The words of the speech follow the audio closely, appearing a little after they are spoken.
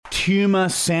tumour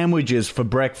sandwiches for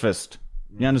breakfast.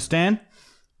 You understand?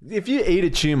 If you eat a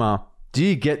tumour, do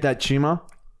you get that tumour?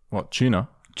 What, tuna?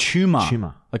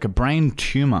 Tumour. Like a brain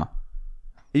tumour.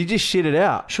 You just shit it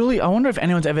out. Surely, I wonder if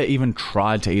anyone's ever even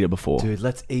tried to eat it before. Dude,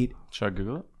 let's eat Should I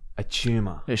Google it? a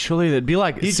tumour. Yeah, surely it'd be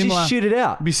like You similar. just shit it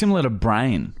out. It'd be similar to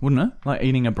brain, wouldn't it? Like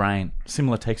eating a brain.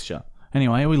 Similar texture.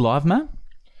 Anyway, are we live, Matt?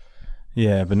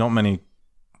 Yeah, but not many.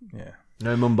 Yeah.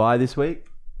 No Mumbai this week?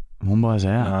 Mumbai's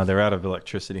out. They're out of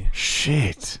electricity.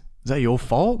 Shit. Is that your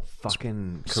fault?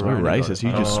 Fucking So Corona got racist. it.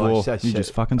 You just Oh, swore. shit. You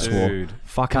just fucking swore. Dude.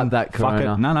 Fucking Cut that fuck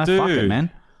Corona. it. No, fuck it, Dude.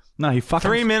 man. No, he fucking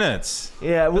 3 minutes.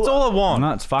 Yeah, well, That's all I want.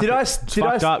 No, it's fucking. Did I- It's did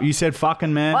fucked I- up. You said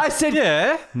fucking, man. I said...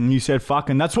 Yeah. You said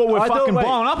fucking. That's what we're I thought- fucking wait.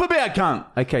 blowing up about, cunt.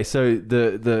 Okay, so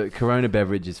the Corona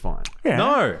beverage is fine. Yeah.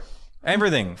 No.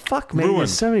 Everything. Fuck, man. Ruined.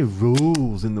 There's so many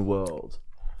rules in the world.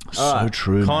 So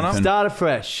true, Connor? Nathan. Start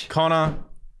afresh. Connor.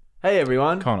 Hey,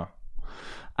 everyone. Connor.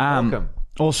 Welcome.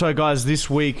 Also, guys, this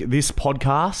week, this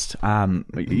podcast,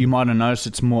 you might have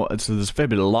noticed there's a fair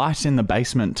bit of light in the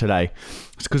basement today.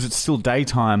 It's because it's still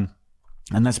daytime,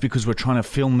 and that's because we're trying to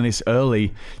film this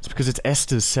early. It's because it's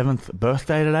Esther's 7th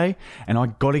birthday today, and I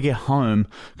got to get home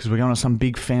because we're going to some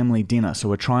big family dinner. So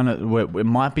we're trying to. It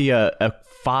might be a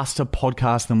faster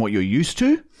podcast than what you're used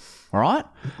to. All right?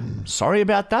 Sorry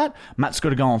about that. Matt's got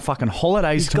to go on fucking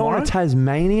holidays tomorrow. Going to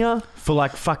Tasmania? For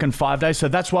like fucking 5 days. So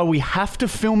that's why we have to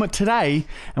film it today,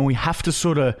 and we have to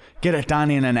sort of get it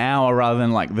done in an hour rather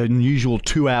than like the usual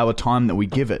 2-hour time that we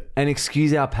give it. And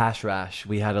excuse our pash rash.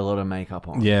 We had a lot of makeup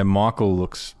on. Yeah, Michael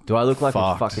looks. Do I look like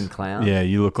fucked. a fucking clown? Yeah,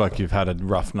 you look like you've had a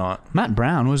rough night. Matt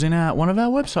Brown was in one of our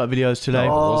website videos today.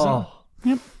 Oh.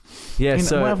 Yep. Yeah, We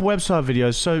so... have website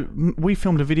videos. So we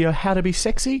filmed a video, How to Be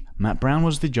Sexy. Matt Brown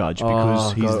was the judge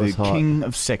because he's God, it was the hot. king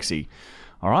of sexy.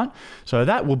 All right? So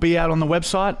that will be out on the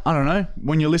website. I don't know.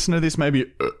 When you listen to this,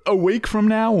 maybe a week from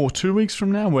now or 2 weeks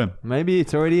from now, we're Maybe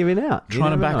it's already even out. You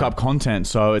trying to never back know. up content.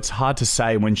 So it's hard to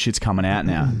say when shit's coming out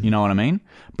now. You know what I mean?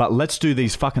 But let's do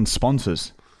these fucking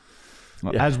sponsors.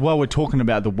 Yeah. As well, we're talking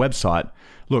about the website.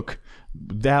 Look,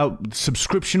 our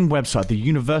subscription website, the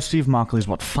University of Markle, is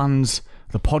what funds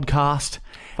the podcast.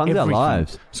 Funds our everything.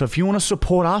 lives. So if you want to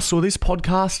support us or this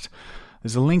podcast,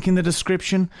 there's a link in the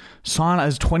description. Sign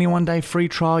as 21-day free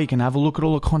trial. You can have a look at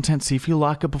all the content, see if you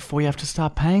like it before you have to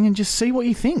start paying, and just see what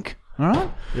you think. All right?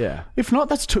 Yeah. If not,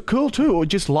 that's cool too. Or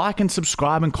just like and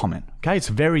subscribe and comment. Okay? It's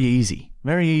very easy.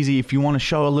 Very easy if you want to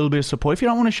show a little bit of support. If you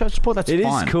don't want to show support, that's fine. It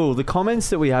is cool. The comments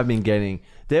that we have been getting,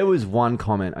 there was one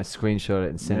comment, I screenshot it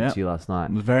and sent it to you last night.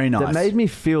 It was very nice. That made me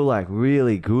feel like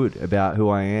really good about who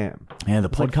I am. Yeah, the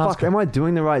It's like, podcast. fuck, am I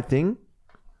doing the right thing?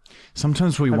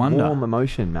 Sometimes we Had wonder. warm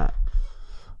emotion, Matt.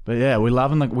 But yeah, we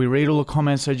love them. We read all the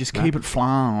comments, so just keep it flowing,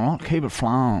 all right? Keep it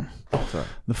flowing. Sorry.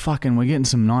 We're getting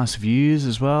some nice views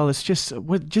as well. It's just,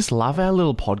 we just love our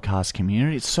little podcast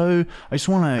community. It's so, I just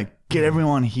want to get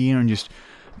everyone here and just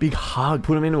big hug.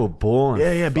 Put them into a ball. And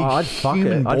Yeah, big I'd fuck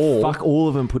human it. ball. I'd fuck all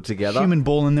of them put together. Human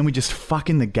ball, and then we just fuck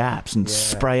in the gaps and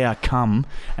spray our cum,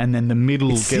 and then the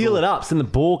middle Seal it up so the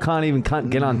ball can't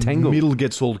get untangled. middle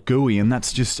gets all gooey, and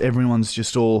that's just, everyone's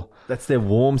just all... That's their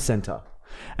warm center.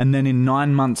 And then in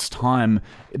 9 months' time,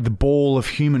 the ball of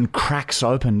human cracks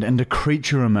open and a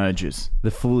creature emerges.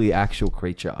 The fully actual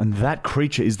creature. And that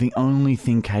creature is the only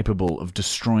thing capable of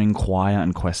destroying Quire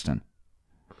and Queston.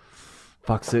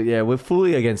 Fuck, so yeah, we're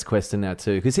fully against Queston now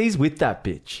too, because he's with that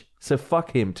bitch. So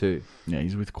fuck him too. Yeah,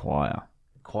 he's with Quire.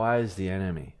 Quire's the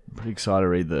enemy. I'm pretty excited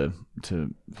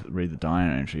to read the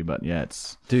diary entry, but yeah,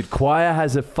 it's Dude, Quire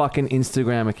has a fucking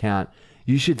Instagram account.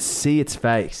 You should see its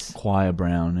face. Quire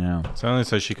Brown now. It's only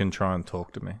so she can try and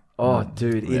talk to me. Oh,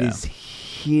 dude, it Yeah. is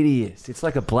hideous. It's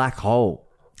like a black hole.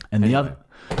 And Anyway.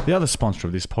 the other sponsor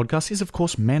of this podcast is, of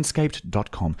course,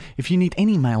 manscaped.com. If you need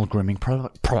any male grooming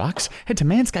products, head to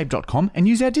manscaped.com and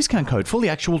use our discount code,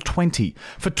 FullyActual20,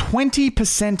 for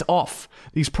 20% off.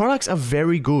 These products are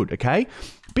very good, okay?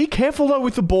 Be careful, though,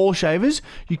 with the ball shavers.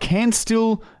 You can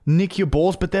still nick your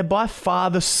balls, but they're by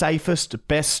far the safest,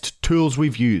 best tools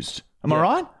we've used. Am I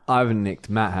right? I haven't nicked.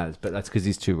 Matt has, but that's because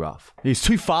he's too rough. He's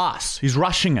too fast. He's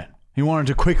rushing it. He wanted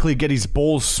to quickly get his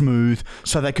balls smooth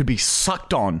so they could be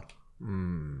sucked on.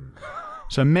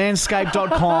 So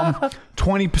manscaped.com,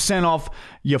 20% off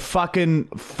your fucking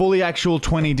Fully Actual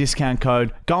 20 discount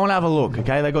code. Go and have a look,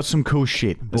 okay? They got some cool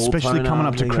shit, especially toner, coming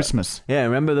up to they got- Christmas. Yeah,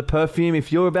 remember the perfume?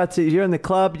 If you're in the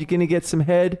club, you're going to get some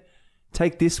head.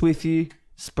 Take this with you.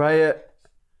 Spray it.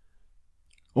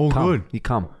 All Come. good. You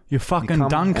come. You're You fucking come,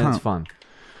 done, and cunt. it's fun.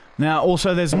 Now,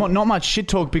 also, there's not much shit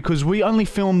talk because we only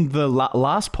filmed the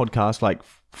last podcast like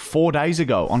 4 days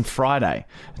ago on Friday.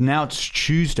 Now it's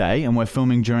Tuesday and we're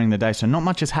filming during the day, so not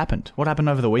much has happened. What happened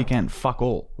over the weekend? Fuck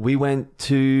all. We went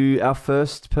to our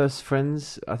first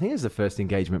friends. I think it was the first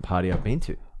engagement party I've been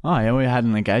to. Oh, yeah, we had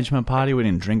an engagement party. We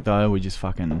didn't drink, though. We just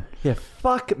fucking... Yeah,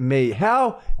 fuck me.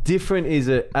 How different is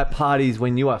it at parties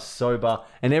when you are sober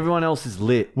and everyone else is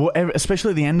lit? Well, especially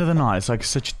at the end of the night. It's like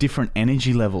such different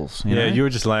energy levels. You know? You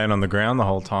were just laying on the ground the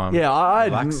whole time. Yeah, I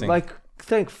relaxing. like...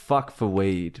 Thank fuck for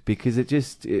weed because it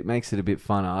makes it a bit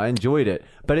funner. I enjoyed it,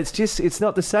 but it's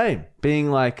not the same. Being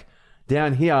like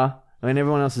down here when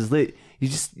everyone else is lit,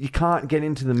 you can't get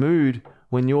into the mood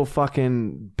when you're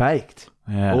fucking baked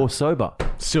or sober.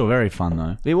 Still very fun,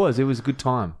 though. It was a good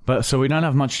time. But so we don't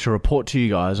have much to report to you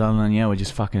guys other than, we're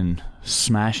just fucking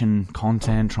smashing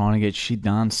content, trying to get shit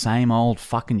done. Same old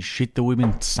fucking shit that we've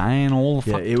been saying all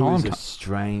the fucking time. Yeah, it was a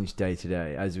strange day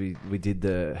today as we did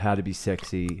the How to Be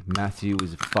Sexy. Matthew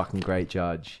was a fucking great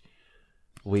judge.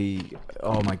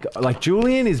 Oh my God. Like,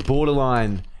 Julian is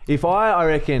borderline. If I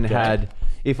reckon had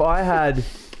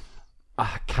a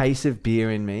case of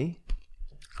beer in me,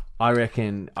 I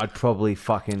reckon I'd probably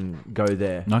fucking go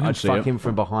there. I'd fuck him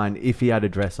from behind if he had a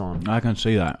dress on. I can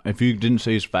see that. If you didn't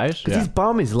see his face, Because his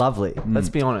bum is lovely. Let's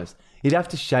be honest. He'd have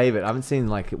to shave it. I haven't seen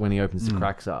like when he opens the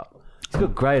cracks up. He's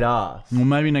got great ass. Well,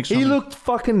 maybe next time. He looked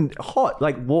fucking hot.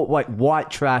 Like white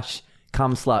trash,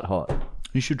 cum slut hot.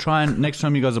 You should try and next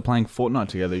time you guys are playing Fortnite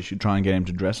together, you should try and get him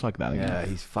to dress like that again. Yeah,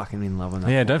 he's fucking in love with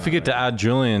that. Yeah, don't forget to add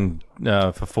Julian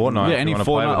for Fortnite. Yeah, if any you wanna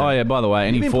play with Fortnite. him. Oh yeah, by the way,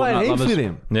 any You've been playing Fortnite heaps lovers. with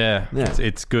him. Yeah, Yeah.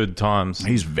 It's good times.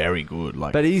 He's very good,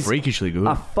 like But he's freakishly good.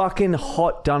 A fucking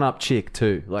hot done up chick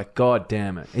too. Like, god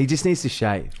damn it. He just needs to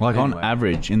shave. Like on Anyway.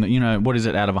 average, in the what is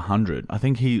it out of 100? I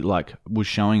think he was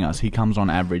showing us he comes on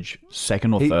average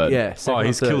second or third. Yeah. Oh,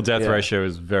 his kill death yeah. ratio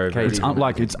is very, very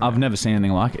KD. good. I've never seen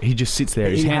anything like it. He just sits there.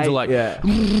 His He hands are hate- like yeah.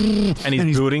 And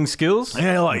his building skills.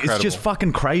 Yeah, like incredible. it's just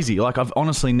fucking crazy. Like I've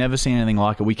honestly never seen anything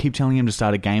like it. We keep telling him to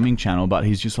start a gaming channel, but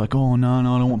he's just like, oh no, I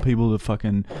don't want people to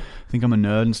fucking think I'm a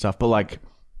nerd and stuff. But like,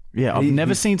 yeah, I've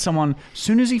never seen someone. As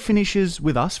soon as he finishes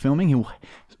with us filming, he'll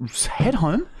head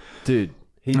home Dude.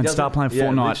 He and doesn't- start playing yeah,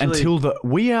 Fortnite literally- until the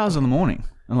wee hours in the morning.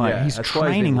 And like Yeah, he's that's why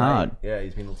training been late. hard. Yeah,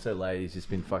 he's been so late. He's just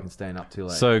been fucking staying up too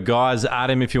late. So guys, add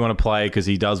him if you want to play because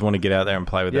he does want to get out there and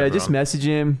play with yeah, everyone. just message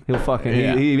him. He'll fucking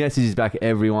Yeah. he messages back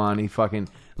everyone. He fucking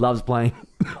loves playing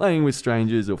with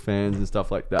strangers or fans and stuff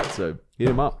like that. So hit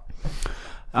him up.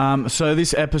 So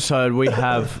this episode we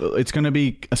have, it's going to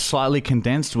be slightly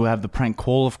condensed. We'll have the prank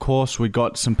call, of course. We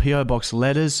got some PO box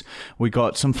letters. We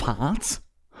got some farts,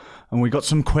 and we got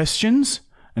some questions.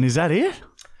 And is that it?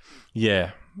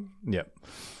 Yeah. Yep.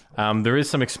 There is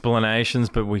some explanations,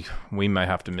 but we may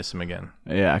have to miss them again.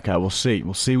 Yeah. Okay. We'll see.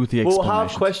 We'll see with the We'll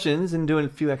explanations. have questions and doing a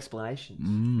few explanations.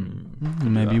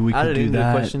 Maybe we Add could it do into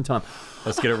that. the question time.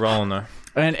 Let's get it rolling though.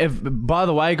 And if, by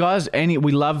the way, guys,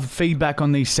 we love feedback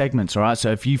on these segments, all right?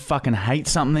 So if you fucking hate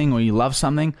something or you love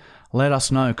something, let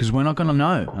us know because we're not going to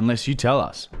know unless you tell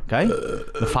us, okay?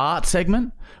 The fart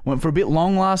segment went for a bit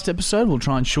long last episode. We'll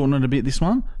try and shorten it a bit this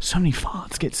one. So many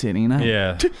farts get said, you know?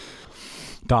 Yeah.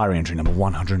 Diary entry number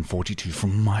 142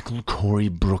 from Michael Corey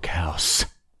Brookhouse.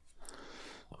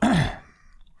 I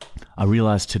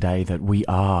realised today that we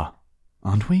are,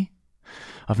 aren't we?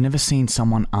 I've never seen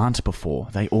someone aren't before.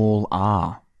 They all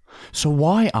are. So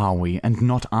why are we and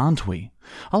not aren't we?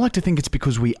 I like to think it's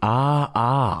because we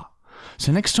are.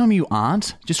 So next time you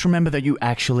aren't, just remember that you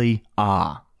actually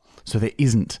are. So there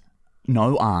isn't.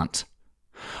 No aren't.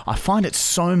 I find it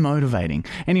so motivating.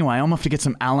 Anyway, I'm off to get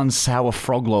some Allen's sour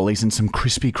frog lollies and some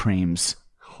Krispy Kremes.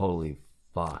 Holy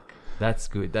fuck. That's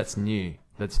good. That's new.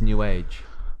 That's new age.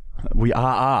 We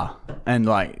are. And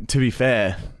like, to be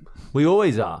fair, We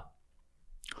always are.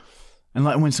 and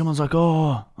like when someone's like,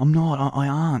 oh, I'm not, I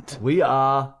aren't. We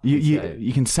are.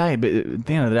 You can say it, but at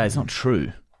the end of the day, it's not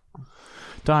true.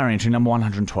 Diary entry number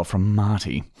 112 from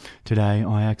Marty. Today,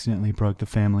 I accidentally broke the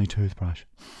family toothbrush.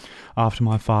 After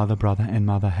my father, brother, and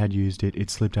mother had used it, it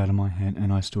slipped out of my hand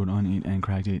and I stood on it and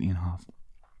cracked it in half.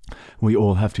 We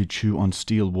all have to chew on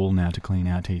steel wool now to clean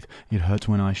our teeth. It hurts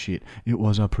when I shit. It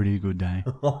was a pretty good day.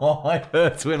 Oh, it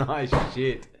hurts when I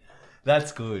shit.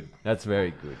 That's good. That's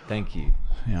very good. Thank you.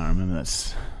 Yeah, I remember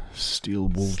that steel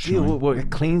wool Steel, chewing. well, it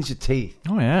cleans your teeth.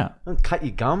 Oh, yeah. Don't cut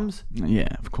your gums. Yeah,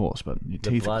 of course, but your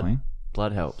teeth are clean.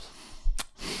 Blood helps.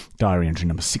 Diary entry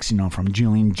number 69 from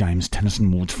Julian James Tennyson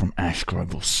Woods from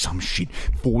Ashgrove or some shit.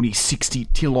 40-60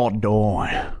 till I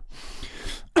die.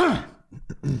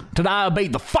 Today I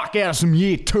beat the fuck out of some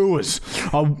year twos.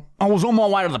 I was on my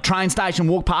way to the train station,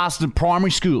 walked past the primary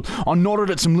school. I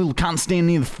nodded at some little cunt standing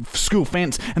near the school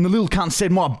fence, and the little cunt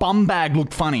said my bum bag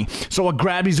looked funny. So I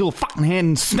grabbed his little fucking hand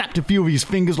and snapped a few of his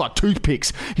fingers like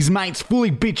toothpicks. His mates fully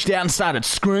bitched out and started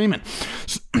screaming.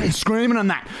 Screaming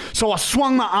and that. So I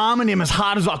swung my arm at him as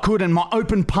hard as I could, and my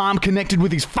open palm connected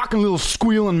with his fucking little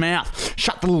squealing mouth.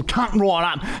 Shut the little cunt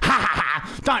right up. Ha ha ha.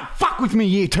 Don't fuck with me,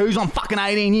 year twos. I'm fucking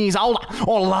 18 years older. I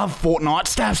love Fortnite.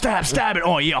 Stab, stab, stab it.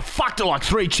 Oh yeah, I fucked it like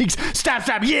 3 chicks. Stab,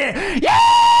 stab. Yeah. Yeah.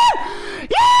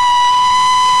 Yeah.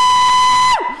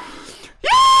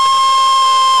 Yeah.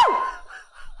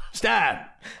 Stab.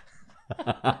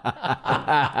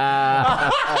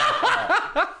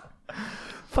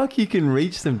 Fuck, you can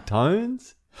reach some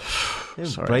tones?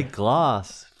 Sorry. Break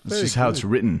glass. That's just how it's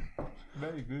written.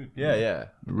 Very good. Yeah.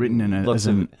 Written in as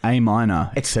an A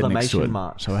minor. It said next to it.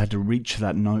 Mark. So I had to reach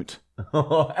that note.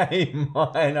 Oh, A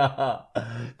minor.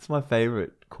 It's my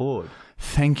favourite chord.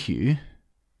 Thank you.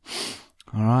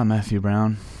 All right, Matthew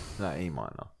Brown. No, E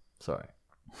minor. Sorry.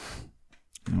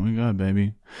 There we go,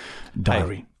 baby.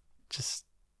 Diary. Hey, just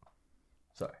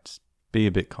Be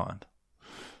a bit kind.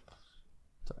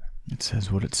 It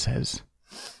says what it says.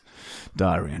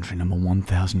 Diary entry number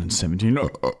 1017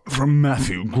 from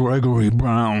Matthew Gregory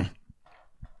Brown.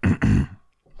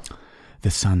 The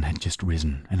sun had just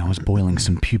risen, and I was boiling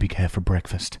some pubic hair for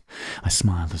breakfast. I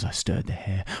smiled as I stirred the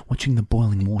hair, watching the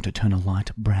boiling water turn a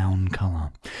light brown colour.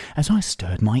 As I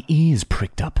stirred, my ears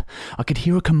pricked up. I could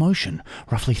hear a commotion,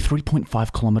 roughly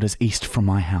 3.5 kilometres east from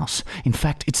my house. In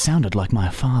fact, it sounded like my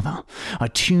father. I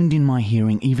tuned in my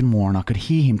hearing even more, and I could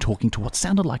hear him talking to what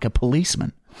sounded like a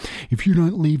policeman. If you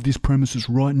don't leave this premises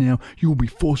right now, you will be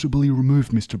forcibly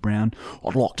removed, Mr. Brown.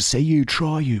 I'd like to see you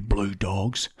try, you blue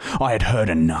dogs. I had heard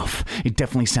enough. It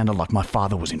definitely sounded like my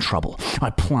father was in trouble. I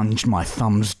plunged my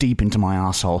thumbs deep into my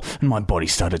arsehole, and my body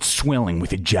started swelling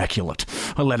with ejaculate.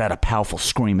 I let out a powerful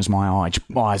scream as my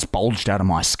eyes bulged out of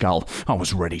my skull. I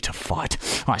was ready to fight.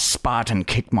 I Spartan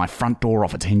kicked my front door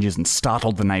off its hinges and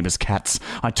startled the neighbours' cats.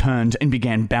 I turned and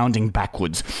began bounding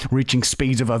backwards, reaching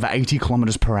speeds of over 80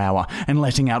 kilometres per hour, and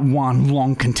letting out one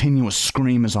long continuous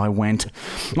scream as I went.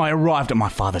 I arrived at my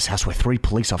father's house where 3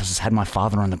 police officers had my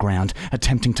father on the ground,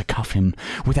 attempting to cuff him.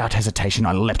 Without hesitation,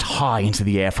 I leapt high into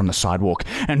the air from the sidewalk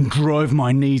and drove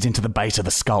my knees into the base of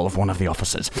the skull of one of the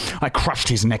officers. I crushed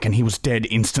his neck and he was dead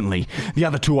instantly. The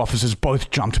other 2 officers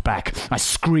both jumped back. I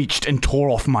screeched and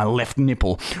tore off my left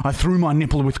nipple. I threw my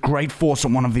nipple with great force at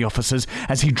one of the officers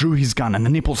as he drew his gun, and the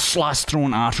nipple sliced through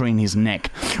an artery in his neck.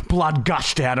 Blood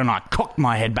gushed out and I cocked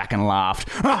my head back and laughed.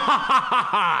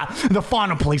 The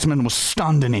final policeman was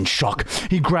stunned and in shock.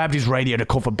 He grabbed his radio to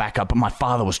call for backup, but my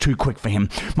father was too quick for him.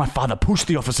 My father pushed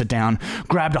the officer down,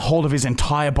 grabbed a hold of his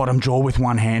entire bottom jaw with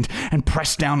one hand, and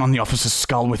pressed down on the officer's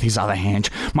skull with his other hand.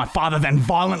 My father then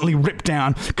violently ripped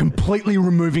down, completely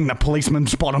removing the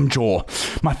policeman's bottom jaw.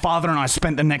 My father and I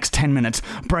spent the next 10 minutes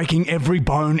breaking every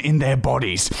bone in their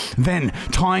bodies, then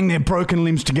tying their broken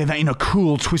limbs together in a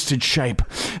cool, twisted shape.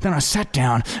 Then I sat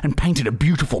down and painted a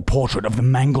beautiful portrait of the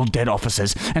mangled dead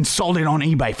officers and sold it on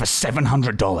eBay for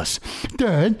 $700.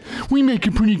 Dad, we make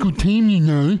a pretty good team, you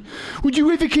know. Would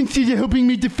you ever consider helping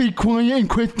me defeat Quiet and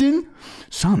Queston?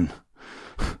 Son,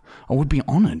 I would be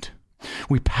honoured.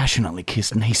 We passionately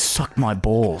kissed and he sucked my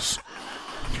balls.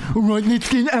 All right, let's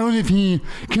get out of here.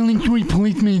 Killing 3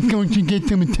 policemen is going to get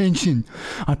some attention.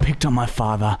 I picked up my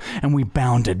father and we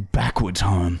bounded backwards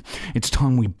home. It's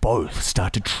time we both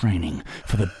started training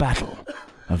for the battle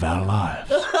of our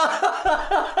lives.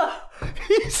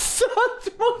 He sucked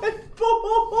my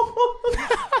balls.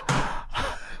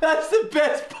 That's the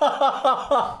best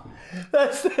part.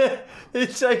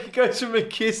 It's like it goes from a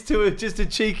kiss to just a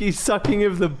cheeky sucking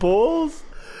of the balls.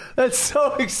 That's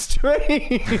so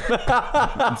extreme.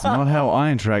 That's not how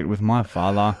I interact with my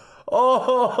father.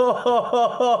 Oh,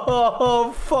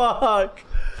 fuck.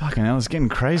 Fucking hell, it's getting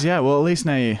crazy out. Well, at least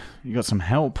now you got some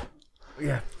help.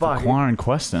 Yeah, fuck. Acquiring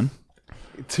Queston.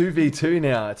 2v2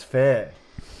 now, it's fair.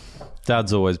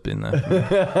 Dad's always been there.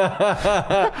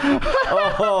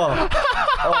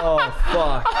 Oh,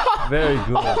 fuck. Very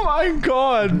good. Oh my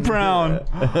God, Brown.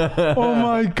 Oh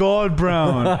my God,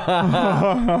 Brown.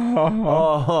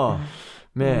 Oh,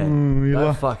 man.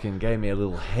 That fucking gave me a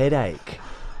little headache.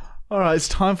 All right, it's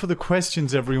time for the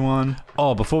questions, everyone.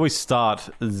 Oh, before we start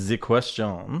the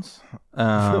questions,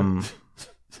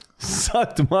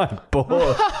 Sucked my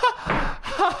balls.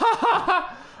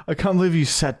 I can't believe you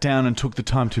sat down and took the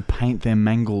time to paint their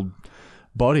mangled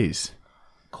bodies.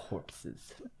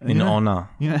 Corpses. in honor.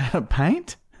 You know how to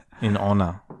paint? In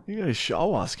honor. You gotta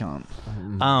show us, cunt.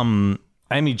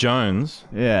 Amy Jones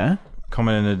Yeah.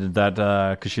 commented that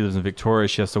because she lives in Victoria,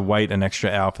 she has to wait an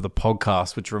extra hour for the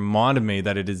podcast, which reminded me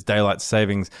that it is daylight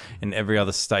savings in every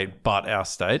other state but our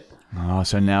state. Oh,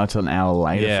 so now it's an hour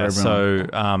later for everyone.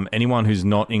 So anyone who's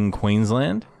not in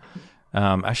Queensland,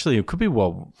 actually, it could be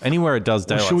anywhere it does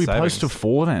daylight savings. Should we post to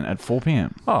 4 then, at 4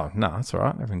 p.m? Oh, no, that's all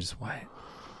right. Everyone just wait.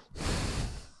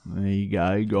 There you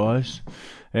go, guys.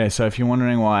 Yeah, so if you're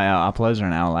wondering why our uploads are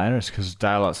an hour later, it's because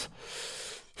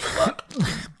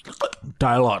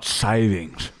daylight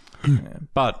savings. Yeah.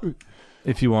 But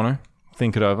if you want to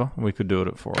think it over, we could do it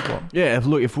at 4 o'clock. Yeah,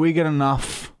 if we get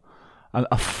enough,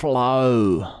 a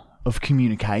flow of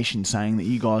communication saying that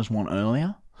you guys want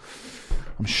earlier,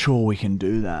 I'm sure we can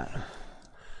do that.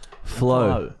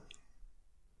 Flow.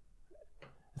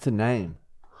 It's a name.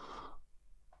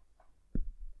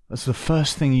 That's the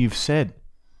first thing you've said.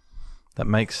 That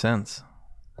makes sense.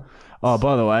 Oh,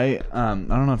 by the way, I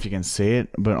don't know if you can see it,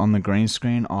 but on the green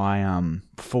screen,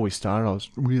 before we started, I was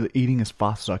really eating as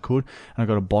fast as I could, and I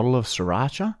got a bottle of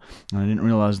sriracha, and I didn't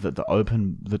realize that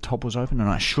the top was open, and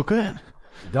I shook it,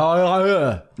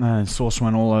 and sauce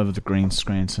went all over the green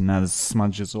screen, so now there's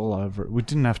smudges all over it. We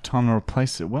didn't have time to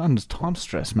replace it. We're under time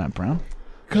stress, Matt Brown.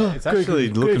 It actually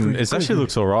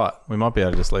looks all right. We might be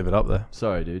able to just leave it up there.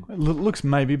 Sorry, dude. It looks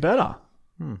maybe better.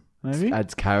 Maybe?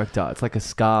 Adds character. It's like a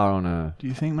scar on a Do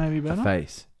you think maybe better?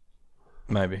 face.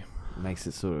 Maybe. It makes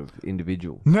it sort of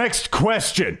individual. Next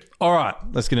question. All right,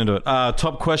 let's get into it.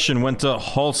 Top question went to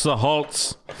Holzer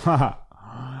Holtz.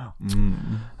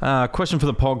 Question for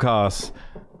the podcast.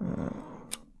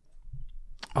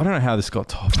 I don't know how this got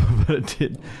top, but it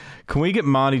did. Can we get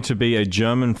Marty to be a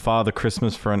German Father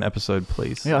Christmas for an episode,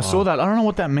 please? Yeah, I saw that. I don't know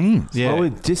what that means. Yeah. I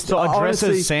dress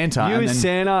honestly, as Santa. You and as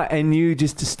then, Santa and you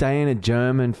just to stay in a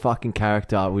German fucking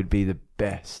character would be the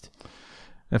best.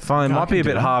 Fine, it I might be can a do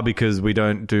bit that. hard because we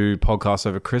don't do podcasts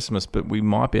over Christmas, but we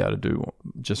might be able to do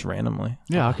just randomly.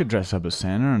 Yeah, I could dress up as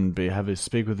Santa and have his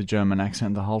speak with a German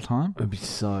accent the whole time. It'd be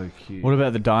so cute. What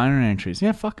about the diary entries?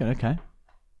 Yeah, fuck it, okay.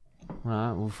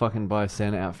 Alright, we'll fucking buy a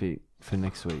Santa outfit for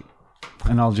next week.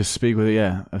 And I'll just speak with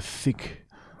a thick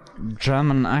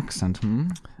German accent.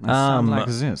 Sound like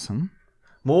this.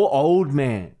 More old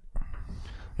man.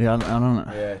 Yeah, I don't know.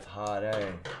 Yeah, it's hard, eh?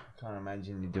 I can't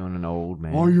imagine you doing an old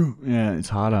man. Are you? Yeah, it's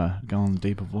harder going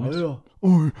deeper voice.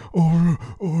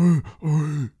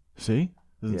 See?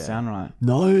 Doesn't sound right.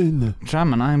 No.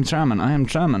 German, I am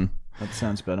German. That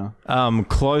sounds better.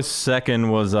 Close second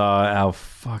was our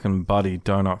fucking buddy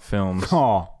Donut Films.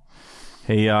 Oh.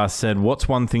 He said, what's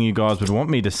one thing you guys would want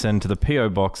me to send to the P.O.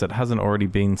 box that hasn't already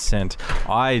been sent?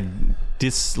 I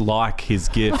dislike his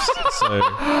gifts,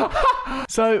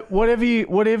 So whatever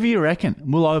you reckon,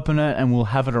 we'll open it and we'll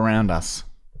have it around us.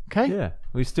 Okay? Yeah,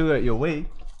 we still got your wee.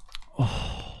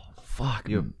 Fuck.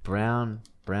 Your brown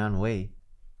wee.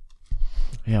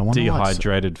 Yeah, I wonder why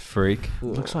Dehydrated freak. it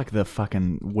looks like the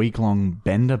fucking week-long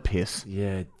bender piss.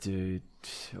 Yeah, dude.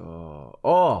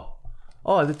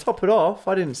 Oh, to top it off,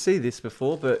 I didn't see this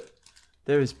before, but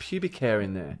there is pubic hair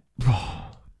in there.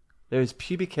 There is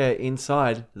pubic hair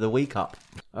inside the wee cup.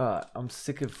 I'm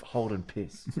sick of holding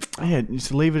piss. Yeah,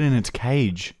 just leave it in its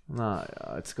cage. No,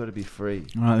 it's got to be free.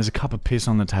 All right, there's a cup of piss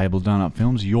on the table. Donut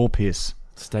Films, your piss.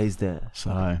 Stays there.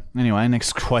 So, anyway,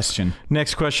 next question.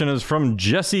 Next question is from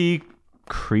Jesse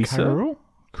Creaser.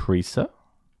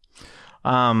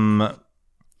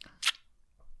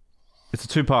 It's a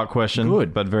two-part question.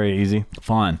 Good. But very easy.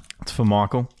 Fine. It's for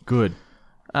Michael. Good.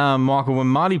 Michael, when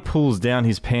Marty pulls down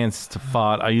his pants to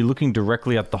fart, are you looking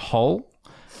directly at the hole?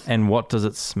 And what does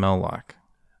it smell like?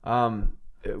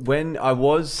 When I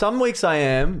was, some weeks I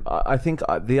am. I think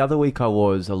the other week I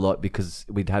was a lot because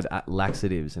we'd had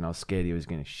laxatives and I was scared he was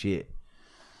going to shit.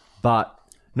 But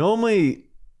normally,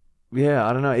 yeah,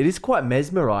 I don't know. It is quite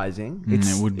mesmerizing.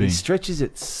 It would be. He stretches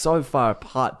it so far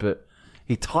apart, but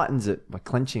he tightens it by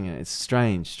clenching it. It's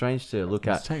strange to look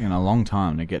It's at. taken a long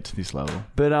time to get to this level.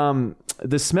 But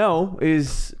the smell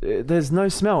is, there's no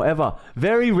smell ever.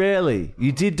 Very rarely.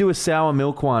 You did do a sour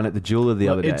milk one at the jeweler the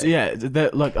other day.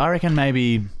 Look, I reckon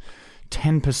maybe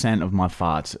 10% of my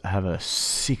farts have a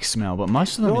sick smell, but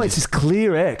most of them No, are it's just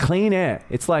clear air, clean air.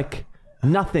 It's like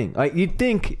nothing. Like you'd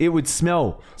think it would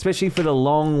smell, especially for the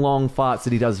long farts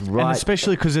that he does right. And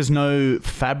especially because there's no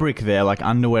fabric there, like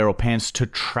underwear or pants, to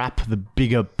trap the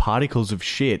bigger particles of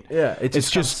shit. Yeah, it just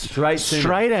it's just comes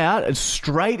straight out. It's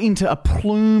straight into a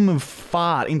plume of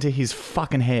fart into his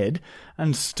fucking head,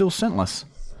 and still scentless.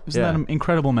 Isn't that an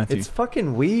incredible, Matthew? It's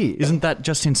fucking weird. Isn't that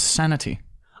just insanity?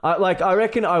 I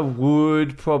reckon I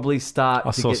would probably start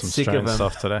I to saw get some sick of strange them.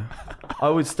 stuff today. I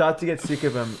would start to get sick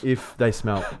of them if they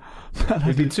smell.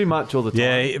 It'd be too much all the time.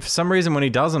 Yeah, for some reason when he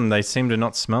does them, they seem to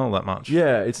not smell that much.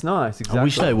 Yeah, it's nice. Exactly. I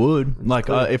wish they would. Like,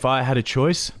 if I had a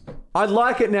choice, I'd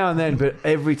like it now and then, but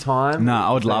every time. no,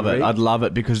 I would love it. read- I'd love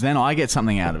it because then I get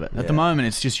something out of it. At the moment,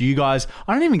 it's just you guys.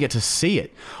 I don't even get to see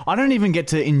it. I don't even get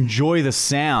to enjoy the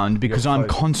sound because I'm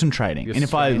concentrating. And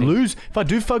if I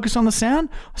do focus on the sound,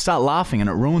 I start laughing and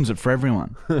it ruins it for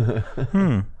everyone.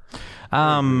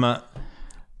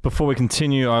 Before we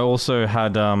continue, I also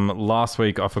had last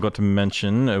week. I forgot to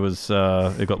mention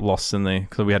it got lost in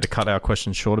because we had to cut our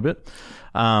questions short a bit.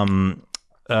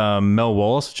 Mel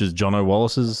Wallace, which is Jono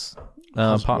Wallace's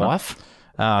partner, Wife.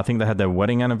 I think they had their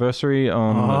wedding anniversary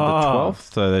on the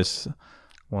 12th. So they just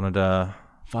wanted to.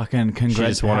 Fucking congrats. She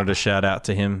just wanted to shout out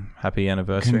to him. Happy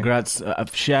anniversary. Congrats.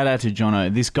 Shout out to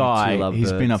Jono. This guy,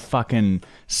 he's been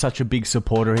such a big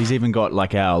supporter. He's even got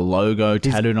like our logo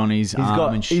tattooed on his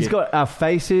arm and shit. He's got our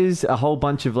faces, a whole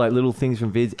bunch of like little things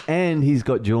from vids, and he's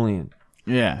got Julian.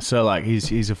 Yeah, so like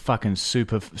he's a fucking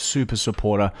super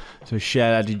supporter. So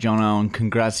shout out to Jono and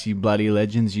congrats, you bloody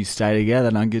legends. You stay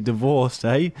together, don't get divorced,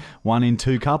 eh? 1 in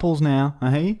 2 couples now,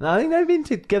 eh? No, I think they've been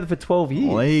together for 12 years.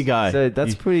 Well, there you go. So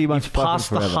that's pretty much You've passed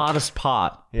the forever. hardest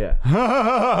part. Yeah.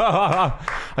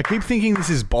 I keep thinking this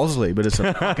is Bosley, but it's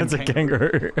a fucking It's a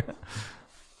kangaroo.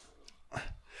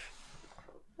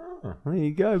 There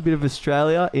you go. A bit of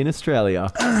Australia in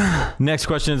Australia. Next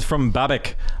question is from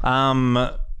Babik.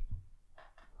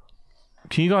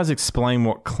 Can you guys explain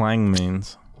what clang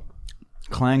means?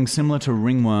 Clang, similar to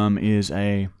ringworm, is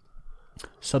a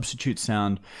substitute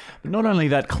sound. But not only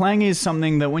that, clang is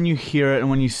something that when you hear it and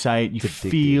when you say it, you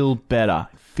feel better.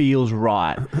 It feels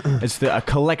right. It's a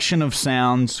collection of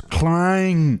sounds.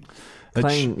 Clang.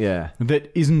 Clang, yeah.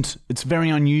 That isn't. It's very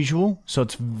unusual, so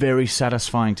it's very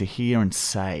satisfying to hear and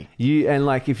say.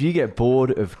 If you get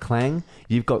bored of clang,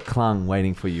 you've got clung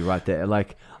waiting for you right there.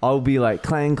 Like, I'll be like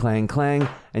clang, clang, clang,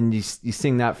 and you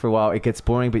sing that for a while. It gets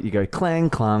boring, but you go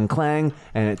clang, clang, clang,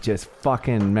 and it just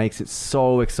fucking makes it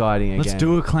so exciting again. Let's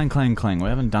do a clang, clang, clang. We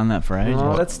haven't done that for ages.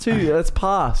 Oh, that's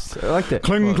past. I like that.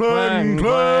 Clang, clang,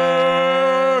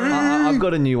 clang. I've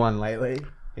got a new one lately.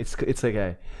 It's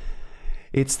okay.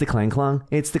 It's the clang clang.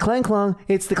 It's the clang clang.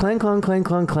 It's the clang clang clang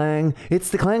clang clang. It's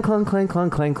the clang clang clang clang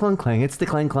clang clang clang. It's the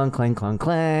clang clang clang clang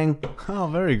clang. Oh,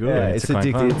 very good. Yeah, it's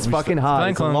addictive. It's fucking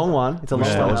hard. It's a long one. It's a long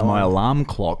one. That was my alarm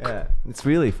clock. Yeah, it's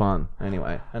really fun.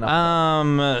 Anyway,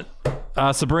 enough.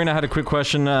 Sabrina had a quick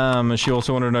question. She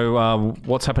also wanted to know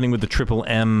what's happening with the Triple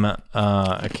M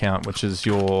account, which is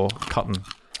your cotton.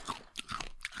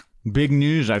 Big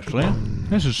news, actually.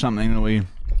 This is something that we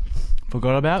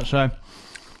forgot about, so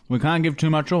we can't give too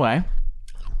much away.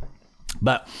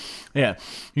 But, yeah,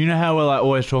 you know how we're like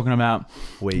always talking about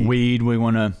weed. We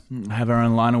want to have our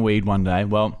own line of weed one day.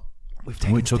 Well,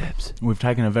 we've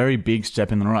taken a very big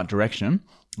step in the right direction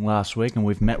last week, and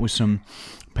we've met with some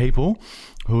people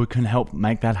who can help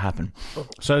make that happen.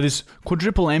 So this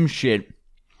quadruple M shit,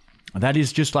 that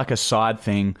is just like a side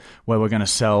thing where we're going to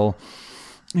sell,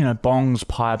 bongs,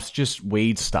 pipes, just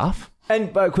weed stuff.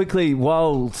 And quickly,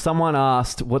 while someone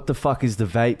asked, what the fuck is the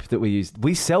vape that we use?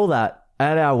 We sell that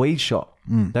at our weed shop.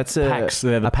 That's Pax.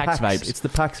 They're the Pax vapes. It's the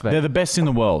Pax vape. They're the best in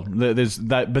the world. But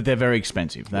they're very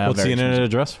expensive. What's the internet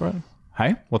address for it?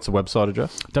 Hey? What's the website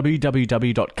address?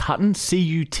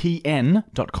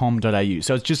 www.cutton.com.au.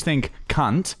 So it's just think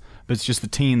cunt, but it's just the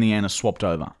T and the N are swapped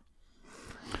over.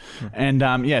 And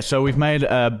so we've made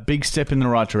a big step in the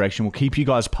right direction. We'll keep you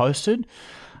guys posted.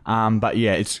 But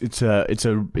yeah, it's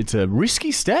a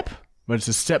risky step, but it's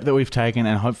a step that we've taken,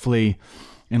 and hopefully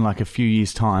in like a few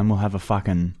years' time we'll have a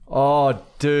fucking... Oh,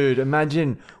 dude,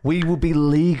 imagine we will be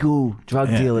legal drug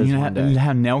dealers one day.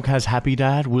 How Nelk has Happy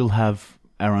Dad, we'll have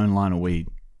our own line of weed.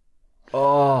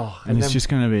 Oh, and it's just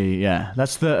going to be,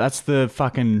 that's the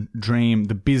fucking dream,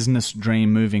 the business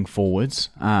dream moving forwards.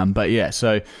 But yeah,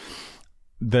 so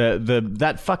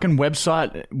that fucking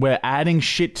website, we're adding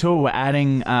shit to it, we're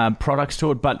adding products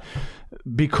to it, but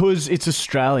because it's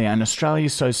Australia and Australia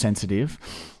is so sensitive,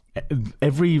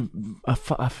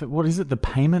 what is it, the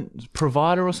payment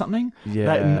provider or something?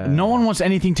 Yeah. No one wants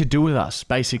anything to do with us,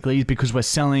 basically, because we're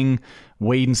selling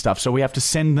weed and stuff. So we have to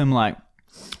send them like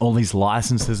all these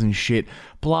licenses and shit,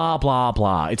 blah, blah,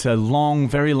 blah. It's a long,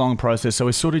 very long process. So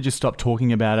we sort of just stopped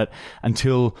talking about it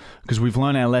because we've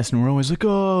learned our lesson. We're always like,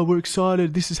 oh, we're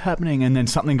excited, this is happening. And then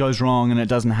something goes wrong and it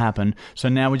doesn't happen. So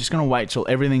now we're just going to wait till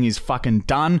everything is fucking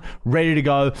done, ready to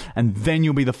go. And then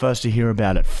you'll be the first to hear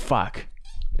about it. Fuck.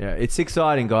 Yeah, it's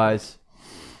exciting, guys.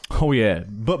 Oh, yeah.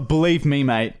 But believe me,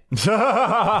 mate.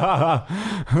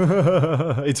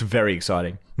 It's very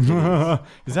exciting. Is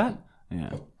that?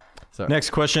 Yeah. Sorry. Next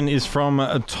question is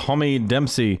from Tommy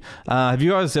Dempsey. Have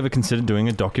you guys ever considered doing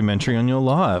a documentary on your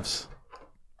lives?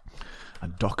 A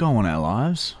doco on our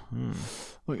lives?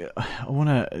 Look, I want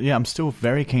to... Yeah, I'm still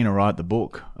very keen to write the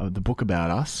book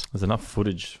about us. There's enough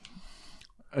footage.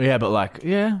 Yeah, but like,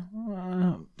 yeah.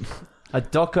 A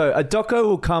doco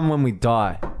will come when we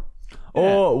die.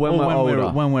 Or when we're older.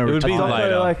 When we're It would be retired.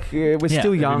 later. Like, we're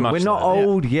still young. much We're not later.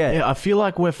 old yet. Yeah, I feel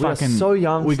like we're We are fucking... so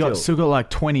young We still. still got like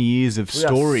 20 years of We are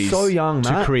stories so young,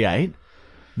 to Matt. create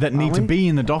that need to we? be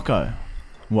in the doco.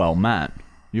 Well, Matt,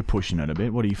 you're pushing it a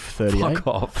bit. What are you, 38? Fuck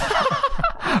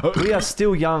off. We are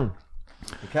still young.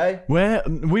 Okay?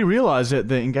 We realised at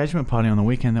the engagement party on the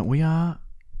weekend that we're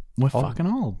fucking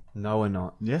old. No, we're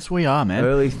not. Yes, we are, man.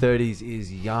 Early 30s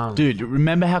is young. Dude,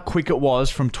 remember how quick it was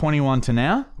from 21 to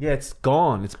now? Yeah, it's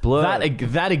gone. It's blurred.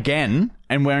 That again,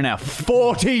 and we're in our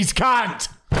 40s, cunt!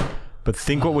 But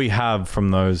think what we have from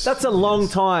those. That's a long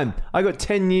time. I got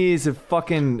 10 years of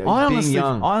fucking I being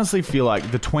young. honestly feel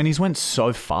like the 20s went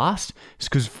so fast. It's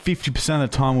because 50% of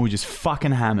the time we were just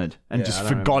fucking hammered and just I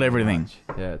don't forgot remember everything.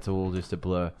 much. Yeah, it's all just a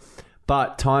blur.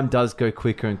 But time does go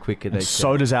quicker and quicker. They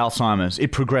So say. does Alzheimer's.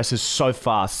 It progresses so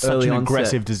fast. Such Early an onset.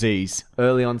 aggressive disease.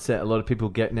 Early onset, a lot of people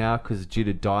get now because due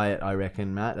to diet, I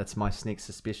reckon, Matt. That's my sneak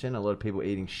suspicion. A lot of people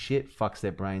eating shit fucks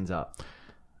their brains up.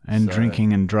 And So-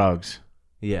 drinking and drugs.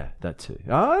 Yeah, that too.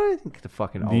 I don't think the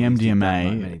fucking The oldies did that many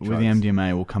MDMA, with the drugs.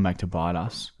 MDMA, will come back to bite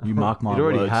us. You mark my It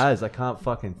already words. has. I can't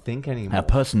fucking think anymore. Our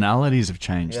personalities have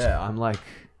changed. Yeah, I'm like,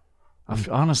 I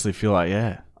honestly feel like,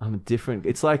 yeah. I'm different.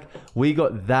 It's like we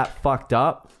got that fucked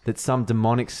up that some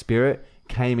demonic spirit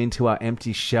came into our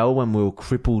empty shell when we were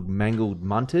crippled, mangled,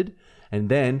 munted, and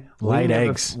then Laid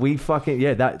eggs. We fucking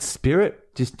that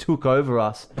spirit just took over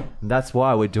us, and that's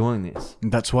why we're doing this.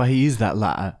 That's why he is that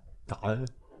latter.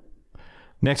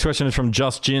 Next question is from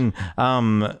Just Gin.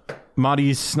 Marty,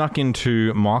 you snuck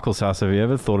into Michael's house. Have you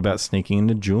ever thought about sneaking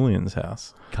into Julian's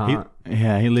house? Can't.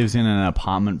 He lives in an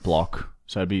apartment block.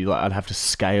 So it'd be like I'd have to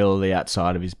scale the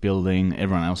outside of his building.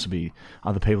 Everyone else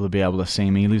other people would be able to see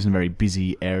me. He lives in a very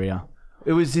busy area.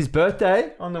 It was his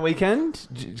birthday on the weekend.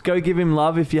 Just go give him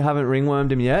love if you haven't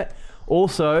ringwormed him yet.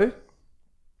 Also,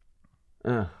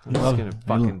 I'm just gonna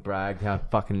fucking brag how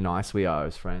fucking nice we are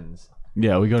as friends.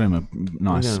 Yeah, we got him a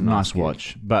got him a nice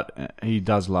watch, but he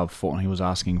does love Fortnite. He was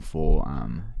asking for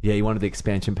Yeah, he wanted the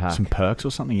expansion pack. some perks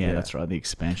or something. Yeah, Yeah. that's right. The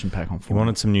expansion pack on Fortnite. He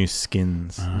wanted some new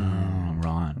skins. Oh,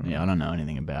 right. Yeah, I don't know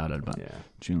anything about it, but Yeah.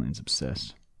 Julian's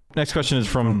obsessed. Next question is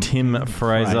from Tim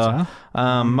Fraser.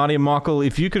 Marty and Michael,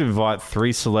 if you could invite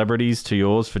 3 celebrities to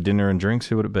yours for dinner and drinks,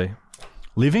 who would it be?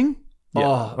 Living?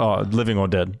 Oh, living or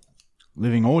dead?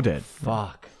 Living or dead?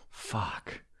 Fuck.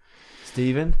 Fuck.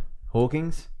 Stephen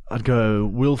Hawkins. I'd go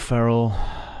Will Ferrell,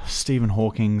 Stephen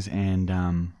Hawkins, and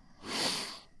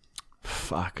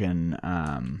fucking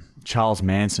Charles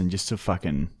Manson, just to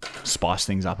fucking spice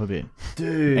things up a bit,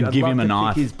 Dude, And I'd give love him a to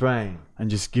knife. pick his brain. and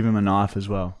just give him a knife as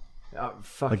well.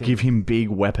 Fucking, Like give him big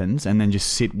weapons, and then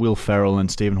just sit Will Ferrell and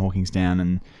Stephen Hawking's down,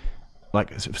 and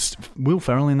like Will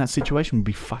Ferrell in that situation would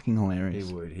be fucking hilarious.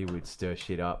 He would stir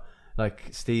shit up. Like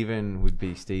Stephen would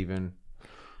be Stephen.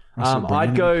 Russell Brand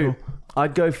I'd would be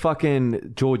I'd go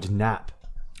fucking George Knapp.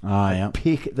 Ah, yeah.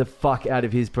 Pick the fuck out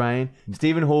of his brain.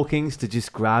 Stephen Hawking's to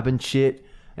just grab and shit,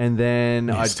 and then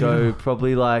Yeah, I'd Stephen- go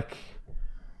probably like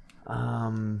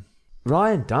Ryan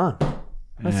Dunn.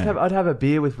 Yeah. I'd have a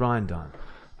beer with Ryan Dunn.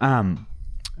 And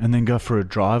then go for a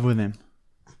drive with him.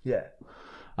 Yeah.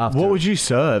 What would you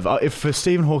serve? If for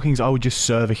Stephen Hawking's, I would just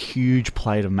serve a huge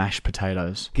plate of mashed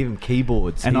potatoes. Give him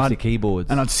keyboards? And Heaps I'd- of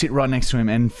keyboards. And I'd sit right next to him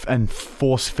and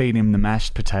force feed him the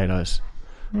mashed potatoes.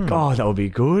 God, that would be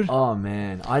good. oh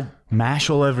man, I'd Mash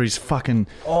all over his fucking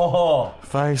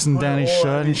face and down his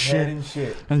shirt and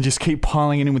shit. And just keep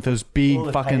piling it in with those big All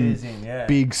the fucking potatoes in, yeah.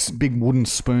 big wooden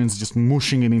spoons, just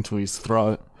mushing it into his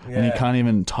throat. And he Yeah. can't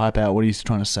even type out what he's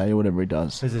trying to say or whatever he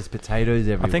does. Because there's potatoes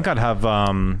everywhere. I think I'd have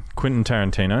Quentin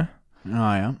Tarantino. Oh,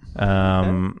 yeah.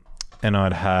 And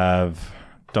I'd have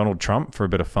Donald Trump for a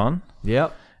bit of fun.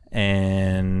 Yep.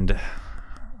 And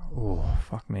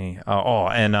fuck me.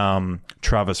 And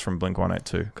Travis from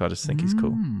Blink-182. I just think he's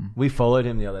cool. We followed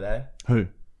him the other day. Who?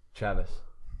 Travis.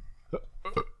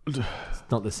 It's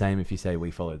not the same if you say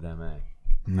we followed them, eh?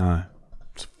 No.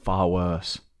 It's far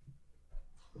worse.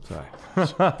 Sorry.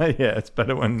 Yeah, it's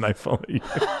better when they follow you.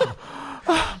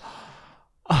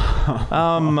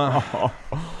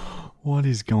 What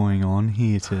is going on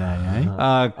here today,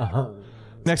 eh?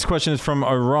 Next question is from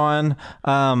Orion.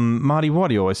 Marty, why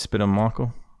do you always spit on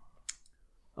Michael?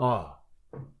 Oh.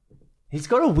 He's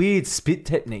got a weird spit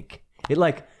technique. It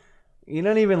like, you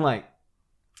don't even like.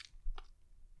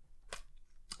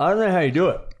 I don't know how you do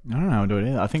it. I don't know how to do it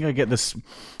either. I think I get this.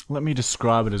 Let me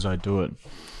describe it as I do it.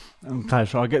 Okay,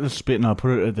 so I get the spit and I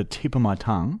put it at the tip of my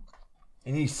tongue.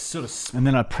 And you sort of. And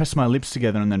then I press my lips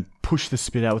together and then push the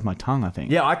spit out with my tongue, I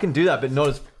think. Yeah, I can do that, but not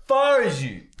as far as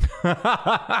you.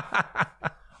 I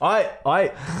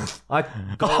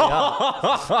got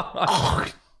it up.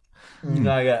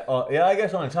 No, I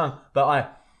guess on the tongue, but I.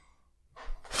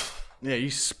 Yeah,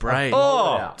 you spray.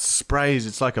 Oh! It sprays.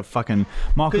 It's like a fucking...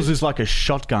 Michael's is like a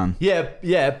shotgun. Yeah,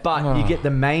 but you get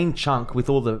the main chunk with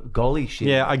all the golly shit.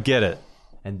 Yeah, I get it.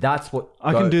 And that's what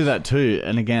I can do that too.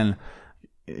 And again,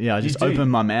 yeah, I just open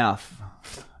my mouth.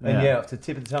 And off the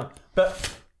tip of the tongue.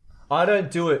 But I don't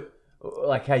do it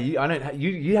like how you...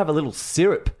 You have a little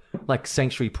syrup, like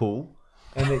Sanctuary Pool,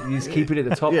 and then you just keep it at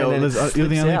the top Yeah, and then well, it you're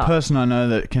the only out. person I know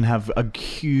that can have a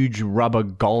huge rubber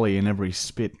golly in every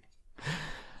spit.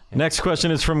 Next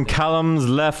question is from Callum's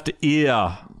left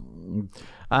ear.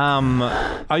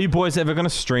 Are you boys ever going to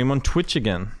stream on Twitch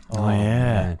again? Oh, yeah.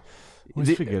 Man.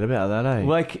 Let's forget about that, eh?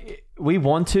 Like, we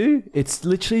want to. It's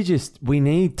literally just, we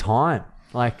need time.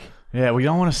 Like... Yeah, we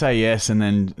don't want to say yes and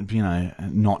then,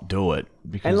 not do it.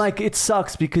 Because And like, it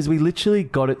sucks because we literally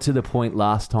got it to the point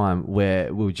last time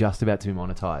where we were just about to be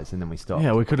monetized and then we stopped.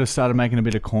 yeah, we could have started making a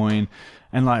bit of coin.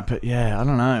 And like, but yeah, I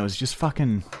don't know. It was just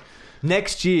fucking...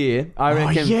 Next year, I Oh,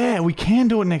 reckon... yeah, we can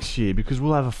do it next year because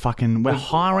we'll have a fucking... We're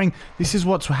hiring... This is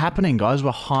what's happening, guys.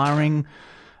 We're hiring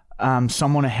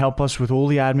someone to help us with all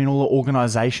the admin, all the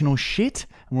organizational shit.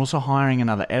 And we're also hiring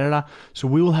another editor. So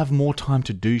we will have more time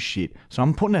to do shit. So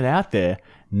I'm putting it out there.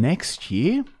 Next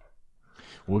year,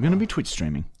 we're going to be Twitch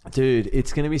streaming. Dude,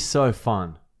 it's going to be so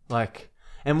fun. Like...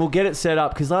 And we'll get it set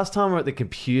up because last time we were at the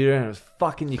computer and it was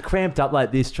fucking... You cramped up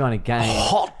like this trying to game.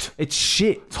 Hot. It's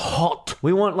shit. It's hot.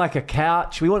 We want like a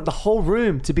couch. We want the whole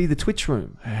room to be the Twitch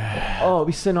room. Oh, it'd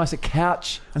be so nice. A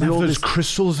couch. And with have all those this-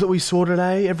 crystals that we saw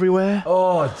today everywhere.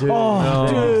 Oh,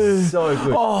 dude. dude. So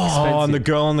good. Oh, and the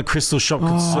girl in the crystal shop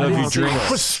could serve you didn't see drinks. her.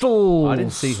 Crystals. I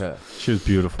didn't see her. She was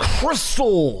beautiful.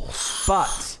 Crystals.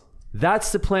 But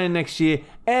that's the plan next year.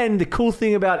 And the cool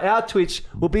thing about our Twitch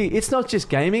will be it's not just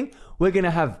gaming. We're going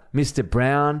to have Mr.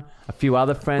 Brown, a few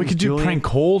other friends. We could do Julian. prank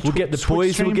call. We'll get the Twitch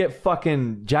boys. stream. We'll get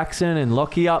fucking Jackson and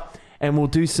Lockie up. And we'll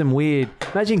do some weird...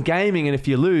 Imagine gaming and if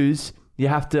you lose, you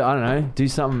have to, I don't know, do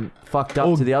something fucked up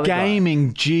Or to the other guy.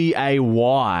 gaming,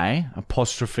 GAY,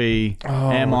 apostrophe,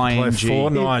 MING.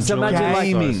 Fortnite, So imagine Julian. like-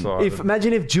 Gaming. So excited.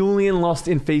 Imagine if Julian lost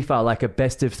in FIFA like a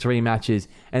best of 3 matches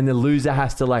and the loser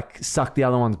has to like suck the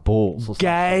other one's balls or something.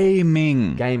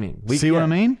 Gaming. Gaming. See what I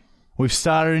mean? We've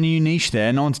started a new niche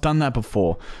there. No one's done that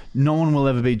before. No one will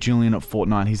ever beat Julian at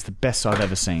Fortnite. He's the best I've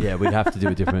ever seen. Yeah, we'd have to do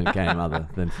a different game other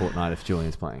than Fortnite if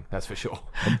Julian's playing. That's for sure.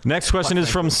 Next question is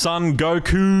from Son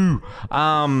Goku.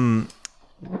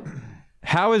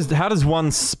 How does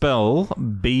one spell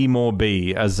B more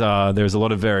B? As there's a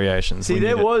lot of variations. See, We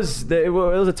there need it.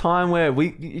 was a time where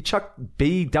you chuck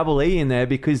B-double-E in there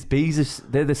because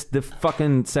they're the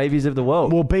fucking saviors of the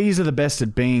world. Well, Bs are the best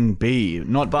at being B,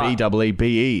 not But- B-double-E,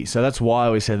 B-E. So that's why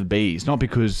we said Bs. Not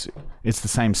because it's the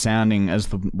same sounding as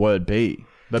the word B,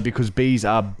 but because Bs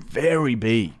are very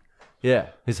B. Yeah,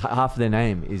 because half of their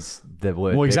name is the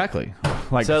word. Well, B. exactly.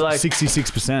 Like So, like-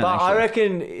 66%. But I actually.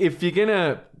 reckon if you're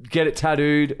gonna get it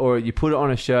tattooed or you put it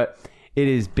on a shirt, it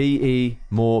is B-E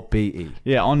more B-E.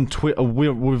 Yeah, on Twitter,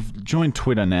 we've joined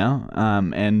Twitter now,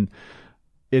 and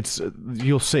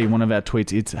you'll see one of our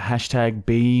tweets. It's hashtag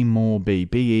 #BeMoreB,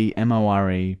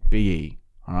 BEMORE,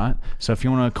 All right. So if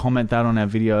you want to comment that on our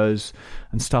videos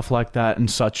and stuff like that, and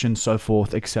such and so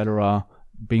forth, etc.,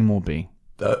 be more B.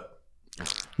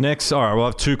 Next, all right, we'll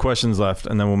have 2 questions left,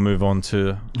 and then we'll move on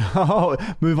to. Oh,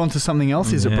 move on to something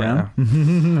else. Is it Yeah.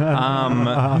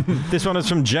 Brown? This one is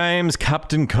from James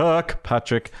Captain Kirk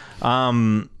Patrick.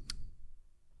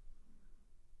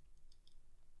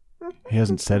 He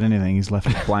hasn't said anything. He's left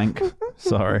it blank.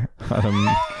 Sorry,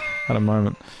 had a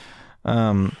moment.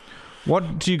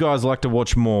 What do you guys like to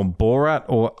watch more, Borat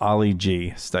or Ali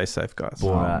G? Stay safe, guys.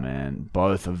 Oh man,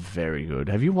 both are very good.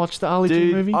 Have you watched the Ali G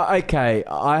Dude, movie? okay,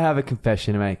 I have a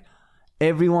confession to make.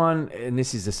 Everyone, and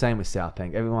this is the same with South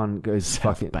Bank. Everyone goes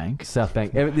South Bank?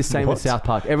 The same What? with South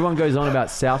Park. Everyone goes on about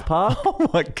South Park. Oh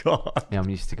my god. Yeah, I'm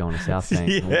used to going to South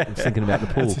Bank. Yeah. I'm thinking about the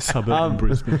pool. It's a suburb in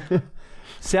Brisbane.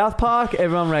 South Park,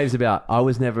 everyone raves about. I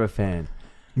was never a fan.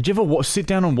 Did you ever sit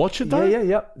down and watch it though?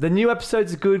 Yeah. The new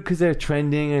episodes are good because they're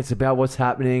trending and it's about what's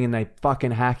happening and they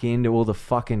fucking hack into all the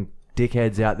fucking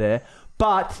dickheads out there.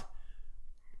 But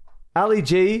Ali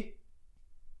G,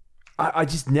 I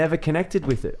just never connected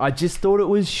with it. I just thought it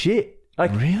was shit.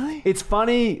 Like, Really? It's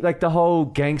funny, like the whole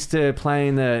gangster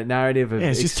playing the narrative of Yeah,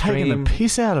 it's just extreme, taking the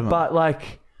piss out of him. But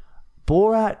like,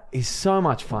 Borat is so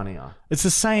much funnier. It's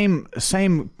the same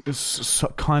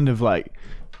kind of like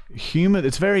humor.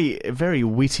 It's very, very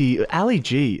witty. Ali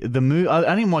G, the movie.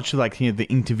 I didn't watch like the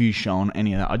interview show on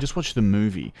any of that. I just watched the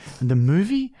movie, and the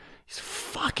movie is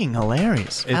fucking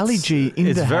hilarious. Ali G in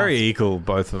It's the very house. equal,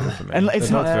 both of them for me. And it's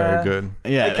They're not- both very good.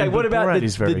 Yeah. Okay, and what about Borat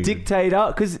is very the good. Dictator?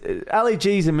 Because Ali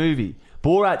G's a movie.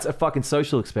 Borat's a fucking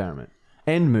social experiment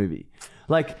and movie.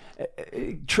 Like,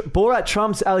 Borat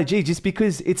trumps Ali G just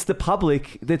because it's the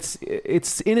public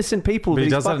it's innocent people. But that he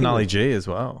he's does that in fucking Ali with. G as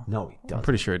well. No, he doesn't. I'm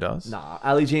pretty sure he does. Nah,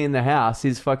 Ali G in the house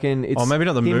is fucking. It's Oh, maybe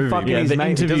not the him movie, fucking but his the mate.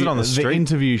 interview, does it on the street.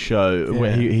 interview show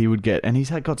where Yeah. he would get, and he's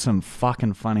got some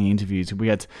fucking funny interviews. We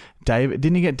had David.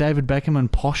 Didn't he get David Beckham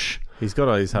and Posh? He's had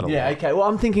a Yeah, lot. okay. Well,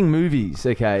 I'm thinking movies,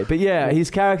 okay. But yeah, his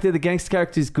character, the gangster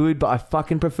character is good, but I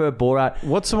fucking prefer Borat.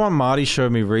 What's the one Marty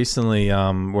showed me recently?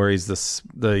 Where he's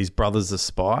his brother's the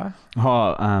spy.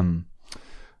 Oh,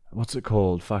 what's it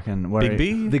called? Fucking where Big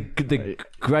B. The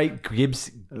great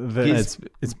Gibbs.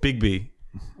 It's Big B.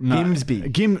 Gimsby. the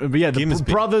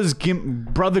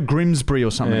Gimsby. brother Grimsby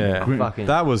or something. Yeah, Fucking-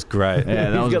 that was great.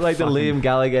 Yeah, that He's was got a like the fucking- Liam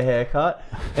Gallagher haircut.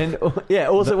 And yeah,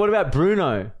 also, what about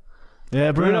Bruno?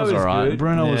 Yeah, Bruno was was alright. good.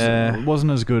 Bruno Yeah.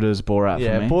 wasn't as good as Borat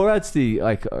Yeah, for me. Borat's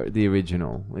the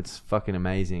original. It's fucking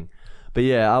amazing. But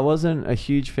yeah, I wasn't a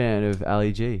huge fan of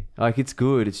Ali G. Like, it's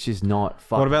good. It's just not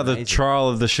fucking What about the amazing. trial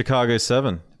of the Chicago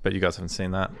 7? Bet you guys haven't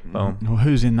seen that. Boom. Well,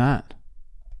 who's in that?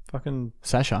 Fucking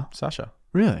Sasha. Sasha.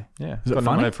 Really? Yeah. Is it Got funny?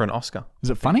 nominated for an Oscar. Is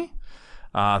it funny?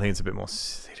 I think it's a bit more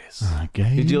serious.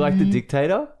 Okay. Did you like The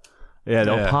Dictator? Yeah,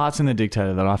 there were Yeah. parts in The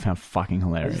Dictator that I found fucking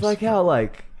hilarious. It's like how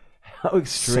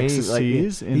extreme Sexist like, he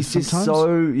is in he's just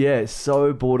sometimes.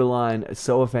 so borderline,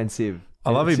 so offensive. I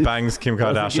love he It's just- bangs Kim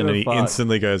doesn't Kardashian give a and he fuck.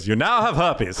 instantly goes, "You now have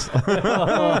herpes."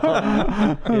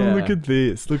 Oh, Yeah. look at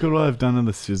this. Look at what I've done to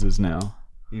the scissors now.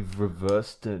 You've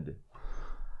reversed it.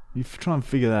 You try and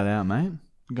figure that out, mate.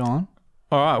 Go on.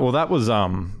 All right. Well, that was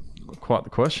quite the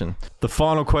question. The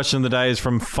final question of the day is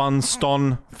from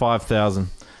Funston 5000.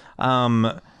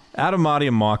 Out of Marty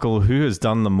and Michael, who has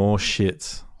done the more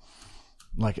shits?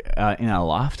 Like in our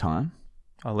lifetime.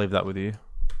 I'll leave that with you.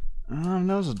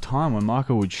 There was a time when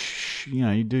Michael would,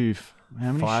 you do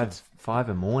how many shits? Five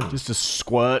a morning. Just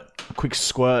a quick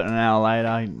squirt, an hour later,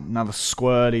 another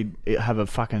squirt. He'd have a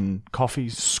fucking coffee,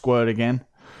 squirt again.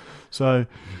 So,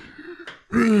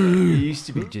 It used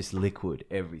to be just liquid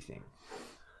everything.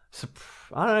 So,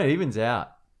 I don't know. It evens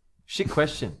out. Shit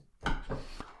question.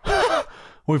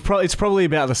 it's probably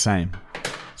about the same.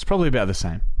 It's probably about the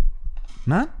same.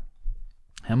 Matt,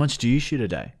 how much do you shoot a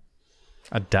day?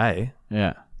 A day?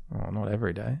 Yeah. Oh, not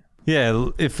every day. Yeah,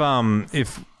 if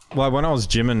like when I was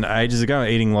gymming ages ago,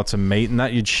 eating lots of meat and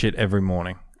that, you'd shit every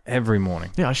morning. Every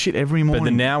morning. Yeah, I shit every morning. But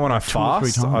then now when I 2 or 3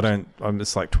 fast, times. I don't.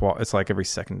 It's like it's like every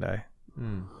second day.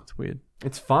 It's weird.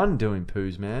 It's fun doing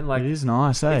poos, man. Like, It is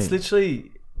nice, eh? it's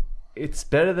literally, it's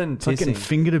better than It's like getting pissing.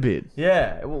 fingered a bit.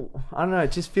 Yeah. Well, I don't know.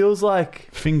 It just feels like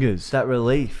Fingers. that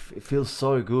relief. It feels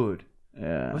so good.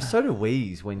 Yeah. Well, so do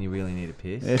wheeze when you really need a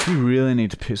piss. If you really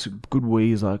need to piss, a good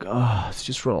wee is like, it's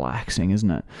just relaxing, isn't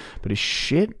it? But a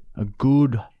shit, a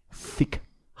good, thick,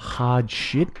 hard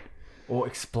shit. Or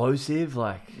explosive,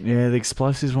 like, Yeah, the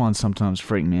explosive ones sometimes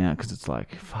freak me out because it's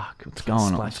like, fuck, what's going on?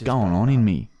 What's splashes going back on in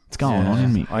me? What's going on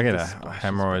in me? I get a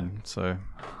hemorrhoid, so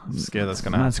I'm scared that's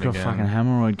gonna That's happen got again. fucking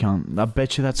hemorrhoid cunt. I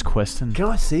bet you that's Queston. can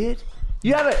I see it?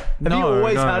 You have it. Have you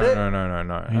always had it?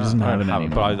 No. He doesn't have it I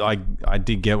haven't, anymore. But I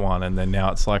did get one, and then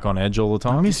now it's like on edge all the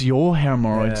I time. miss your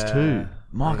hemorrhoids Yeah. too.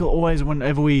 Michael always,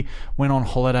 whenever we went on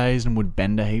holidays and would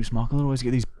bender heaps, Michael would always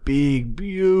get these big,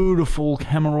 beautiful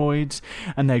hemorrhoids,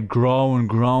 and they'd grow and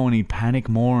grow, and he'd panic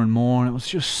more and more, and it was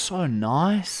just so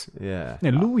nice. Yeah.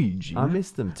 Hey, Luigi. I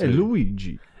miss them too. Hey,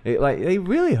 Luigi. They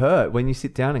really hurt when you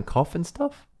sit down and cough and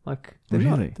stuff. Like, they're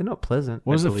Really? not pleasant.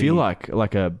 What does They it feel bleed. like?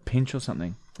 Like a pinch or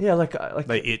something? Yeah, like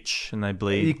They itch and they you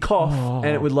bleed. cough Oh. and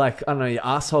it would, like, I don't know, your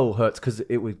asshole hurts because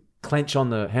it would clench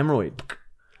on the hemorrhoid.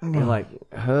 And like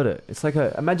hurt it. It's like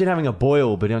imagine having a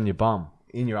boil but on your bum,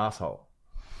 in your asshole.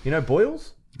 You know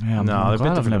boils? Yeah, I'm No, they're a glad bit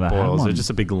I've different never than had boils. one. They're just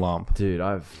a big lump. Dude,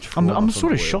 I'm trauma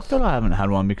sort of from shocked boils. that I haven't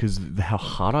had one because of how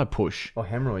hard I push. Oh,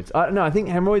 hemorrhoids. No, I think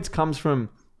hemorrhoids comes from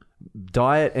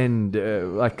diet and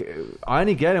I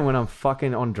only get them when I'm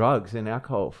fucking on drugs and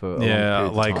alcohol for a long Yeah, period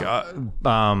of like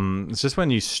time. it's just when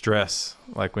you stress,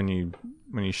 like when you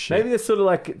shit. Maybe they're sort of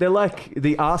like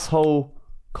the asshole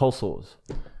cold sores.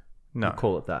 No,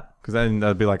 Call it that. because then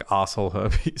that'd be like arsehole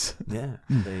herpes. Yeah,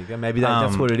 there you go. Maybe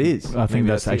that's what it is. I think Maybe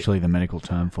that's it. actually the medical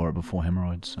term for it before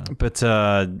hemorrhoids. So. But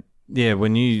Yeah,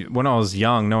 when I was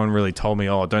young, no one really told me,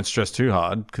 "Oh, don't stress too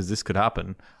hard because this could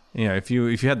happen." You know, if you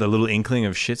had the little inkling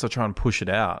of shit, so try and push it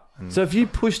out. And So if you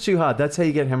push too hard, that's how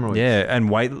you get hemorrhoids. yeah, and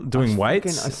doing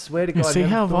weights. I swear to God. See,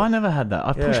 how have thought- I never had that?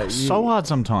 I push so hard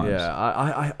sometimes. Yeah,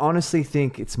 I honestly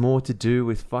think it's more to do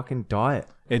with fucking diet.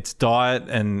 It's diet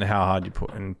and how hard you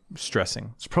put and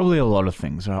stressing. It's probably a lot of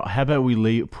things. How about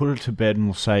we put it to bed and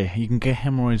we'll say you can get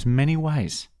hemorrhoids many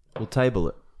ways. We'll table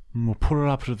it. And we'll put it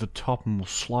up to the top and we'll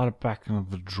slide it back into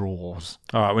the drawers.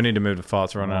 All right, we need to move to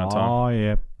farts. We're running out of time. Oh,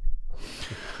 yeah.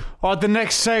 All right, the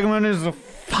next segment is the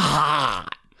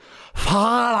fart.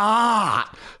 Fart.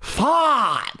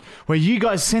 Where you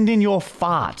guys send in your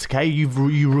farts, okay? You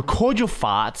record your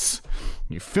farts,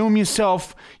 you film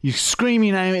yourself, you scream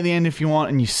your name at the end if you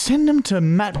want, and you send them to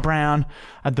Matt Brown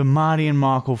at the Marty and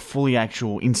Michael Fully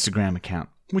Actual Instagram account,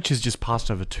 which has just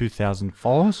passed over 2,000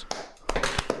 followers.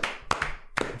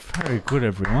 Very good,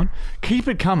 everyone. Keep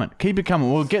it coming.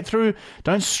 We'll get through.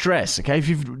 Don't stress, okay? If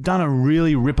you've done a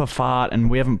really ripper fart and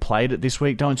we haven't played it this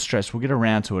week, don't stress. We'll get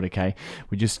around to it, okay?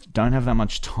 We just don't have that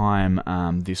much time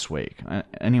this week.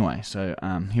 Anyway, so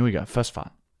here we go. First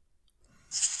fart.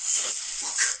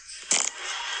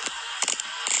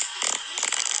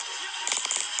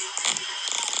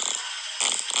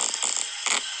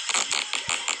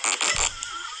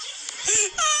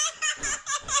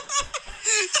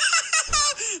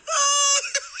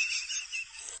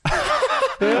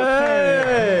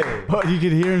 Oh, you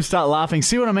could hear him start laughing.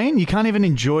 See what I mean? You can't even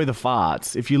enjoy the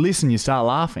farts. If you listen, you start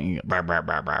laughing. You go, brr, brr,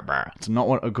 brr, brr, brr. It's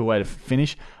not a good way to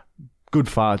finish. Good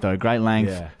fart, though. Great length.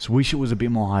 Yeah. Just wish it was a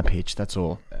bit more high-pitched. That's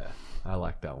all. Yeah, I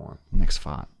like that one. Next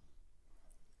fart.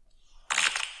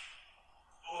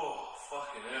 Oh,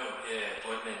 fucking hell, yeah.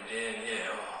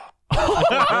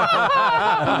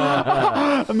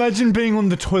 Yeah. Imagine being on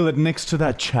the toilet next to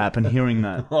that chap and hearing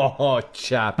that. Oh,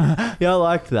 chap. Yeah, I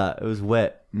liked that. It was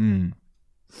wet.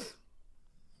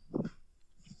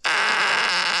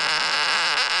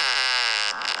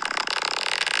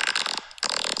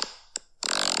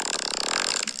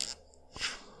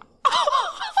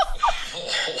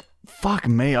 Fuck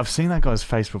me. I've seen that guy's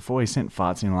face before. He sent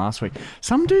farts in last week.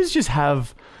 Some dudes just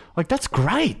have... Like, that's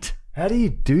great. How do you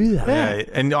do that? Yeah,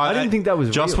 and I didn't think that was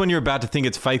just real. when you're about to think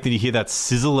it's fake that you hear that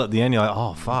sizzle at the end. You're like,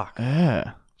 oh fuck,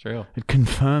 Yeah. it's real. It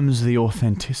confirms the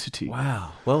authenticity.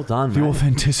 Wow. Well done, The mate.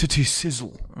 authenticity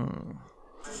sizzle. Ooh!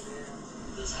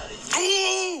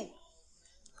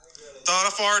 Thought I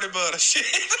farted, but I shit.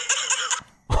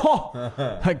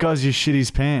 That guy's just shit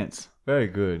his pants. Very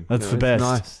good. That's the it's best.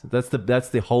 Nice. That's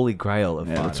the holy grail of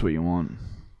Yeah, fun. that's what you want.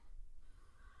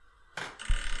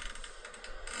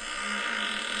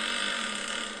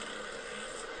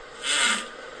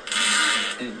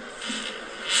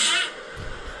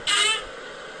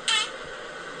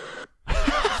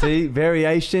 See,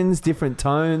 variations, different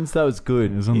tones. That was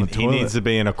good. It was on the He toilet. needs to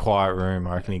be in a quiet room.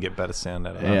 I reckon you get better sound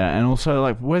out of that. Yeah, and also,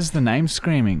 like, where's the name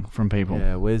screaming from people?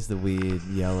 Yeah, where's the weird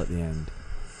yell at the end?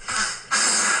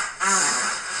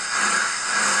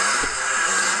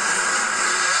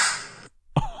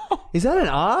 Is that an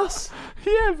ass?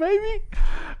 Yeah, baby.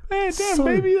 Man, damn,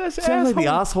 baby, that's sounds like the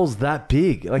asshole. asshole's that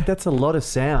big. Like that's a lot of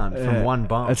sound from one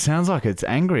bump. It sounds like it's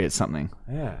angry at something.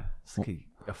 Yeah, it's like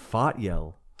a fart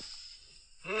yell.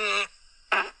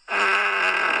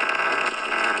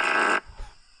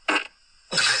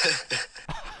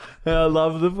 I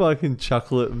love the fucking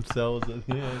chuckle at themselves at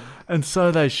the end. And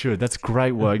so they should. That's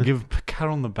great work. Give a cat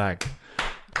on the back.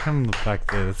 Cat on the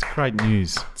back there. That's great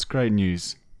news. It's great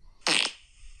news.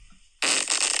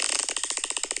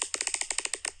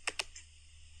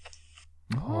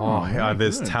 Oh, yeah,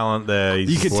 there's talent there.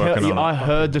 He's You could working tell. on I it.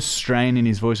 heard the strain in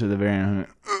his voice at the very end.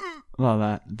 Like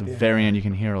that. At the very end, you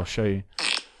can hear it. I'll show you.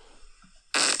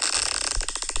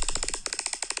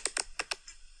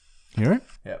 Hear it?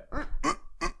 Yep.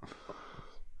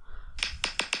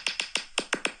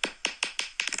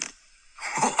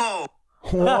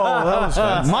 Whoa, that was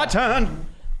fast. My turn.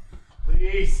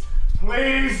 Please,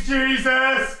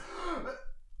 Jesus.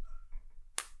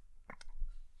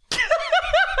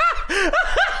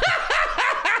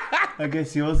 I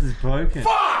guess yours is broken.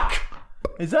 Fuck!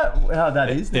 Is that how that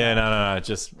is? Yeah, no.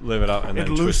 Just live it up and It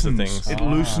then twist the loosens. things. It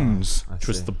loosens.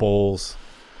 Twist the balls.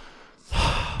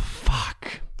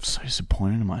 Fuck. I'm so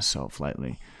disappointed in myself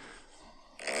lately.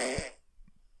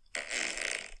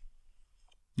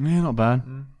 Yeah, not bad.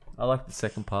 I like the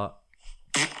second part.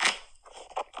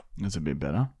 That's a bit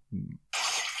better.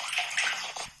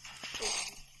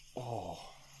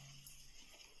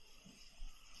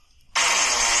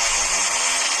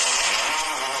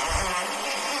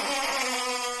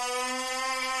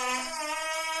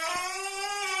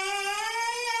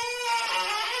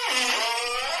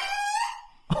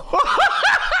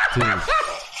 Dude.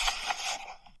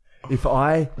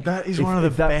 That is one of the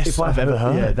best I've ever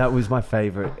heard. Yeah, that was my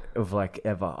favorite of like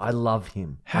ever. I love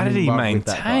him. How I'm did in he love with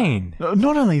that guy. maintain?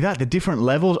 Not only that, the different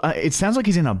levels. It sounds like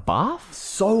he's in a bath.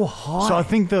 So high. So I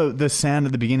think the sound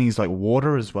at the beginning is like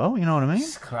water as well. You know what I mean?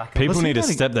 People Listen need to to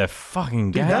that step their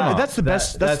fucking game That- up. that's the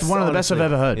best. That's one of the best I've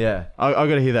honestly- ever heard. Yeah. I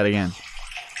got to hear that again.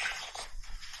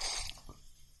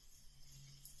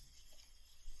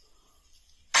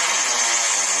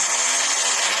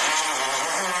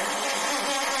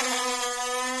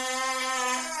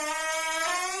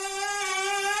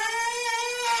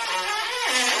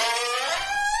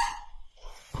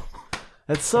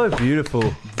 That's so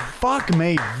beautiful. Fuck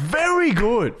me, very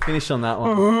good. Finish on that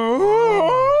one.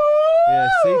 Yeah,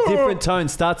 see, different tone.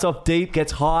 Starts off deep,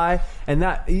 gets high, and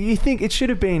that you think it should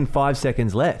have been 5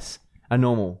 seconds less. A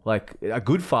normal, like a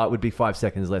good fart would be 5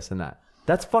 seconds less than that.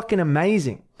 That's fucking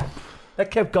amazing.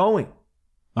 That kept going.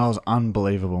 That was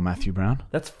unbelievable, Matthew Brown.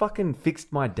 That's fucking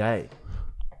fixed my day.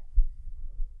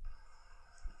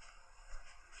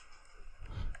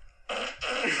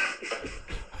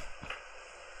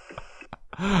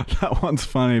 That one's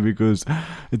funny because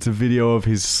it's a video of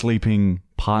his sleeping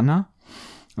partner,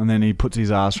 and then he puts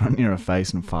his ass right near her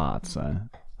face and farts. So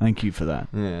thank you for that.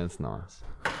 Yeah, it's nice.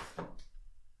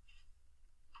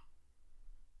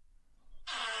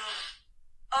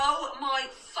 Oh my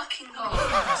fucking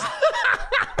god.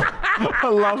 I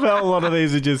love how a lot of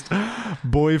these are just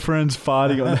boyfriends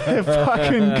farting on their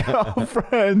fucking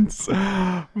girlfriends.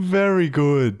 Very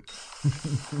good.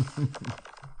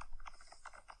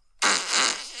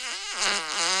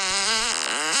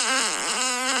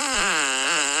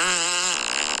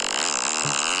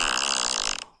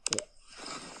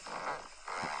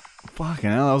 Fucking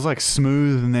hell, that was like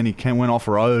smooth, and then he went off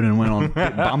road and went on a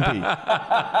bit bumpy.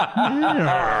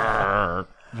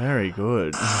 Very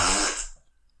good.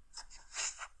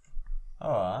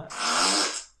 All right.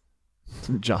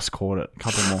 Just caught it. A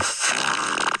couple more.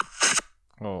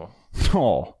 Oh.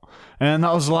 Oh, and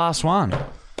that was the last one.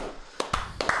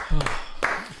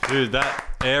 Dude, that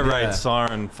air raid Yeah.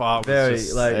 siren fart was Very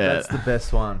just... like yeah. that's the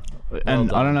best one. And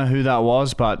done. I don't know who that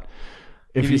was, but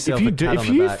Give yourself a pat on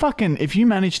the back. if you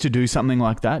manage to do something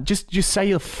like that, just say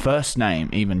your first name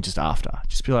even just after.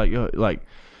 Just be like, you're like,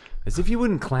 As if you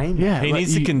wouldn't claim it. yeah. He like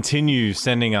needs to continue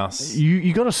sending us...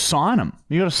 You got to sign them.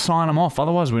 You got to sign them off.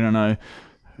 Otherwise, we don't know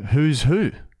who's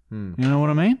who. You know what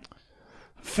I mean?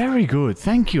 Very good.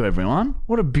 Thank you, everyone.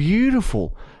 What a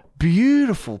beautiful,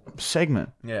 beautiful segment.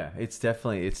 Yeah, it's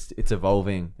definitely it's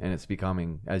evolving and it's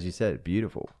becoming, as you said,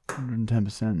 beautiful.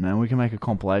 110%, man. We can make a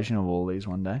compilation of all these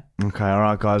one day. Okay, all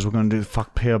right, guys. We're going to do the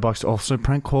fuck PO box. Also,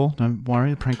 prank call. Don't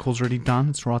worry. The prank call's already done.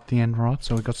 It's right at the end, right?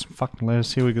 So we got some fucking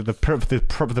letters here. We got the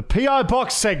PO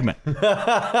box segment.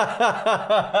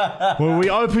 Where we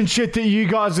open shit that you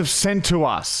guys have sent to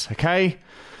us, okay?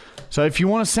 So if you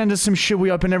want to send us some shit,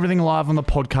 we open everything live on the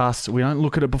podcast. We don't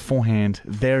look at it beforehand.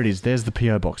 There it is. There's the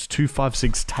PO box.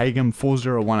 256 Tagum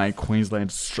 4018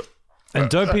 Queensland. And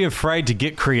don't be afraid to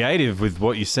get creative with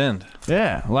what you send.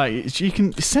 Yeah, like you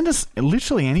can send us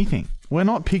literally anything. We're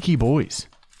not picky boys.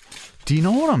 Do you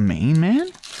know what I mean, man?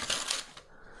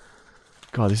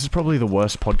 God, this is probably the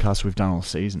worst podcast we've done all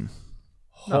season.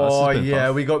 Oh been yeah,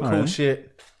 fun. we got cool Alright.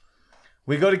 shit.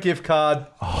 We got a gift card.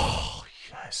 Oh,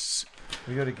 yes.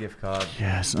 We got a gift card.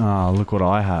 Yes. Oh, look what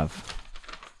I have.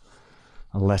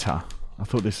 A letter. I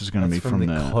thought this was going to be That's from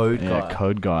the code guy.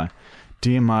 Code guy.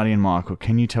 Dear Marty and Michael,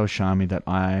 can you tell Shami that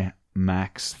I,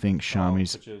 Max, think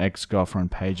Shami's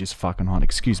ex-girlfriend Paige is fucking hot?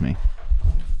 Excuse me.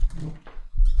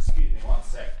 Excuse me, one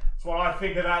sec. That's what I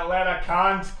think of that letter,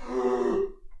 cunt.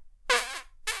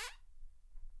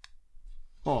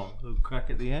 Oh, little crack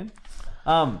at the end.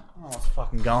 What's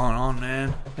fucking going on,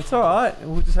 man? It's all right.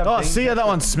 We'll just have. Oh, things see how that happen.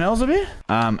 one smells a bit?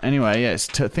 Anyway, yes,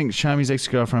 to think Shami's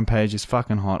ex-girlfriend Paige is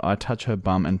fucking hot. I touch her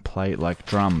bum and play it like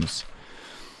drums.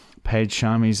 Paige,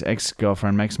 Shami's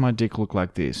ex-girlfriend, makes my dick look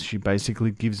like this. She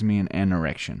basically gives me an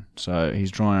erection. So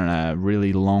he's drawn a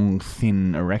really long,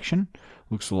 thin erection.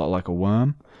 Looks a lot like a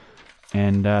worm.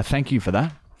 And thank you for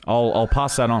that. I'll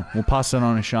pass that on. We'll pass that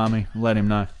on to Shami. Let him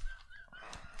know.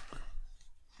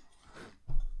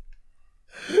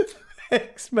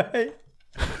 Thanks, mate.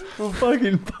 We'll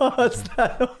fucking pass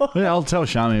that on. Yeah, I'll tell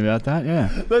Shami about that,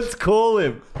 yeah. Let's call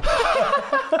him.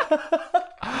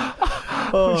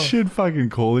 We should fucking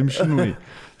call him, shouldn't we?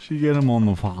 Should get him on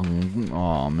the phone.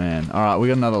 Oh, man. All right, we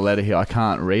got another letter here. I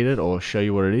can't read it or show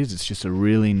you what it is. It's just a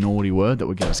really naughty word that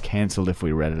would get us cancelled if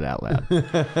we read it out loud.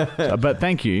 But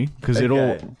thank you, because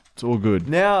Okay. it's all good.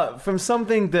 Now, from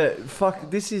something that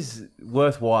this is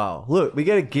worthwhile. Look, we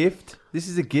get a gift. This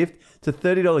is a gift. It's a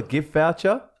 $30 gift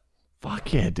voucher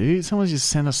Fuck yeah, dude. Someone just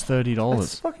sent us $30.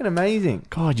 That's fucking amazing.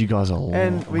 God, you guys are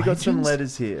And we got some legends.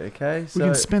 letters here, okay? We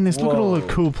can spend this. Look at all the Whoa.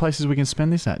 cool places we can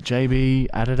spend this at. JB,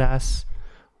 Adidas.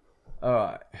 All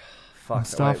right. Fuck.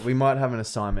 stuff. Wait, we might have an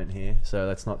assignment here, so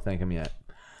let's not thank him yet.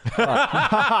 Fuck,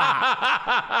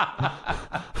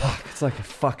 it's like a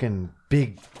fucking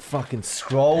big fucking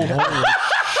scroll.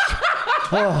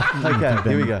 Oh, okay,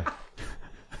 here we go.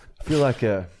 I feel like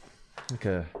a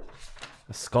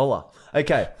scholar.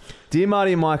 Okay. Dear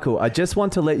Marty and Michael, I just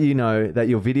want to let you know that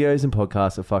your videos and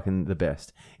podcasts are fucking the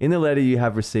best. In the letter you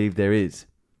have received, there is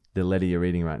the letter you're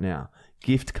reading right now.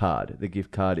 Gift card. The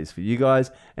gift card is for you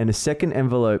guys, and a second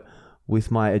envelope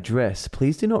with my address.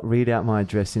 Please do not read out my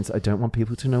address since I don't want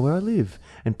people to know where I live.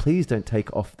 And please don't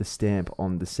take off the stamp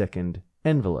on the second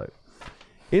envelope.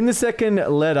 In the second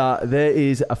letter, there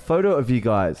is a photo of you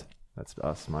guys. That's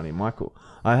us, Marty and Michael.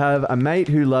 I have a mate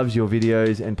who loves your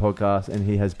videos and podcasts, and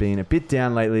he has been a bit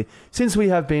down lately since we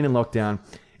have been in lockdown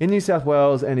in New South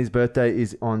Wales, and his birthday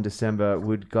is on December.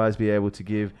 Would guys be able to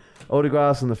give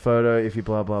autographs on the photo if you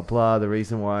blah, blah, blah? The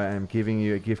reason why I am giving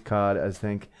you a gift card as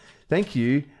thank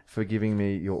you for giving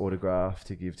me your autograph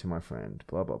to give to my friend.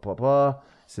 Blah, blah, blah, blah.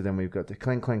 So then we've got the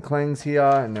clang, clang, clangs here,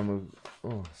 and then we've...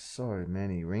 Oh, so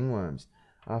many ringworms.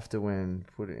 After when,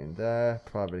 put it in there.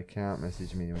 Private account,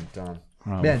 message me when done.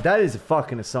 Right. Man, that is a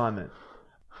fucking assignment.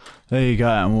 There you go,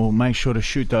 and we'll make sure to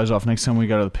shoot those off. Next time we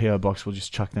go to the PO box, we'll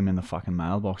just chuck them in the fucking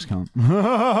mailbox, cunt.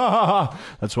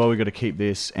 That's why we got to keep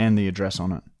this and the address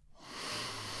on it.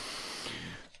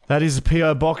 That is the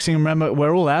PO boxing. Remember,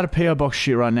 we're all out of PO box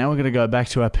shit right now. We're going to go back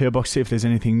to our PO box, see if there's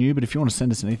anything new. But if you want to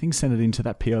send us anything, send it into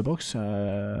that PO box,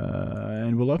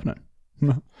 and we'll open it.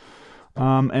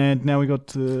 And now we got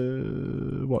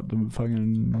the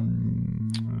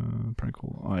fucking prank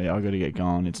call. Oh yeah, I got to get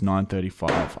going. It's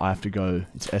 9:35. I have to go.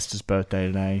 It's Esther's birthday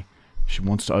today. She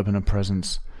wants to open her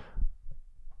presents.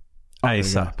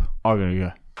 ASAP. I gotta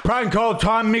go. Prank call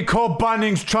time, me call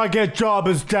Bunnings, try get job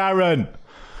as Darren.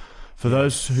 For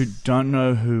those who don't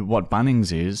know what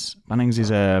Bunnings is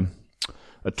a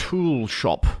tool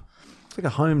shop. It's like a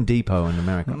Home Depot in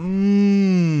America.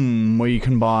 Where you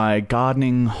can buy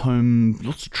gardening, home,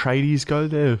 lots of tradies go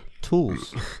there.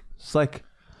 Tools. It's like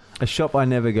a shop I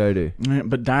never go to. Yeah,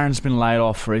 but Darren's been laid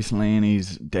off recently and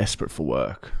he's desperate for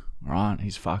work. Right?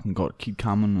 He's fucking got a kid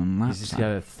coming and that. He's just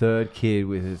got a third kid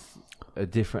with a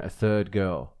third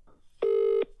girl.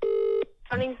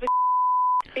 Bunnings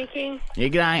speaking. Yeah,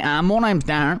 g'day. My name's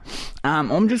Darren.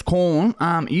 I'm just calling.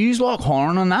 You like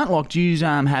hiring on that? Like, do you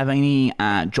have any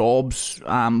jobs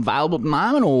available at the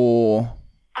moment, or?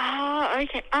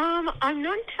 Okay. I'm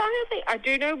not entirely. I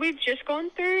do know we've just gone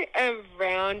through a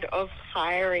round of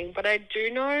hiring, but I do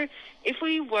know if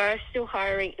we were still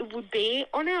hiring, it would be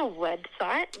on our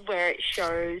website where it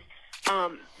shows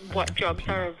what jobs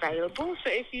are available. So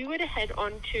if you were to head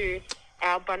on to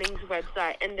our Bunnings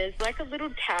website, and there's like a little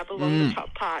tab along the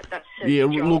top part that says Yeah,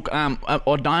 job. look, I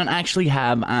don't actually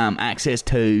have access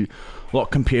to like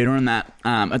computer and that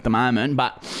at the moment,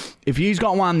 but if you've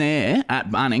got one there at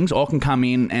Bunnings, I can come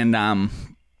in and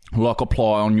like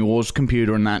apply on yours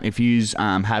computer and that if you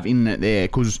have internet there,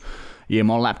 because yeah,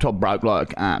 my laptop broke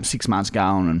like 6 months ago,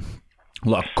 and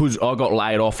like because I got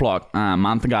laid off like a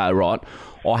month ago, right?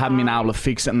 I haven't been able to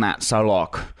fix it and that, so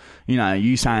like, you know,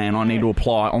 you saying I need to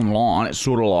apply online, it's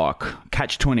sort of like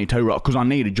catch-22, right? Because I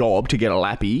need a job to get a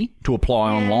lappy to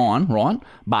apply online, right?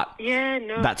 But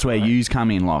that's where yous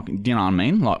come in, like, do you know what I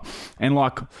mean? Like, and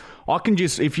like, I can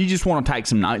just, if you just want to take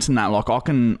some notes and that, like, I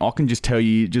can just tell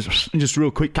you, just real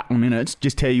quick, couple of minutes,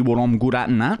 just tell you what I'm good at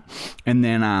and that, and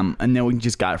then we can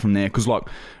just go from there. Because like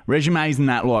resumes and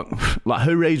that, like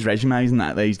who reads resumes and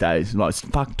that these days? Like, it's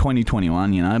fuck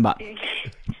 2021, you know. But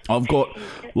I've got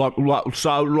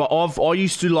I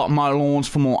used to like mow lawns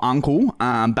for my uncle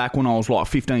back when I was like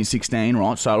 15, 16,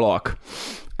 right? So like,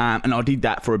 and I did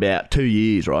that for about 2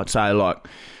 years, right? So like,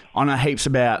 I know heaps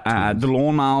about the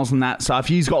lawnmowers and that. So if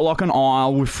you've got like an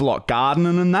aisle with like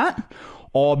gardening and that,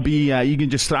 I'll be you can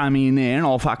just throw me in there and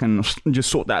I'll fucking just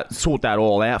sort that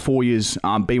all out for you.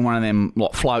 Be one of them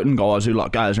like floating guys who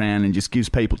like goes around and just gives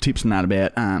people tips and that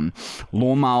about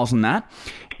lawnmowers and that.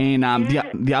 And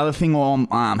the other thing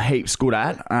I'm heaps good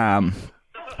at,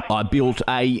 I built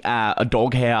a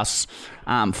dog house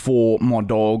for my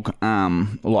dog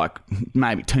like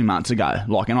maybe 2 months ago.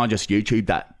 Like, and I just YouTubed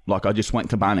that. Like, I just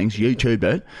went to Bunnings, YouTubed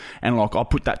it, and like I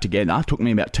put that together. It took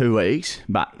me about 2 weeks,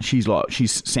 but she's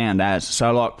sound as.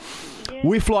 So like,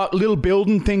 with like little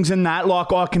building things and that,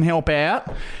 like I can help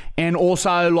out. And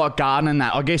also like gardening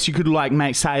that. I guess you could like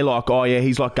say like, oh yeah,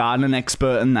 he's like gardening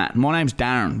expert and that. My name's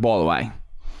Darren, by the way.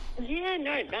 Yeah,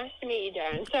 no, nice to meet you,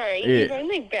 Darren. Sorry, Yeah. you've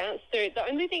only bounced through. The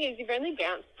only thing is you've only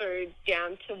bounced through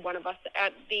down to one of us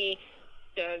at the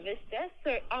service desk.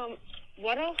 So,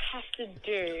 what I'll have to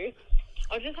do,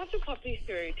 I'll just have to pop you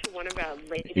through to one of our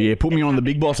leaders. Yeah, put me on the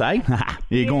big boss, eh?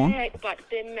 Yeah, go on. Yeah, but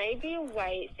there may be a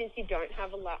way, since you don't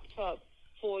have a laptop,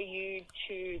 for you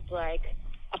to, like,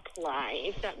 apply,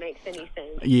 if that makes any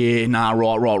sense. Yeah, nah,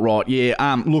 right.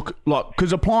 Yeah, look, like,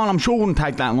 because applying, I'm sure wouldn't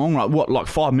take that long, right? What, like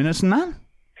 5 minutes and that?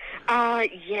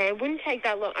 Yeah, it wouldn't take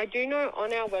that long. I do know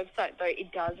on our website, though,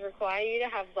 it does require you to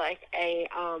have, like, a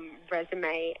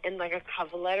resume and, like, a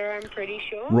cover letter, I'm pretty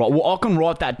sure. Right, well, I can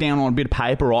write that down on a bit of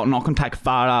paper, right, and I can take a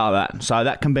photo of that. So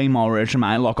that can be my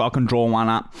resume. Like, I can draw one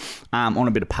up on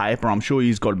a bit of paper. I'm sure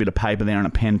you've got a bit of paper there and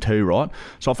a pen too, right?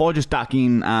 So if I just duck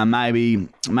in maybe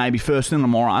first thing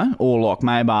tomorrow, or, like,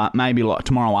 maybe like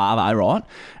tomorrow Arvo, right,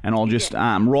 and I'll just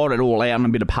write it all out on a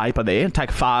bit of paper there,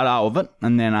 take a photo of it,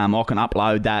 and then I can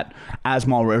upload that as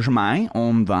my resume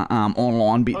on the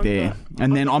online bit there,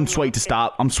 and then I'm sweet to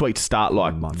start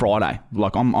like Friday.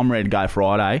 Like I'm ready to go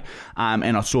Friday,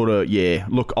 and I sort of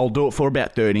look, I'll do it for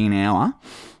about 30 an hour,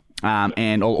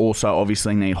 and I'll also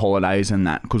obviously need holidays and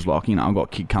that because, like, you know, I've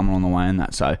got a kid coming on the way and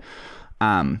that. So,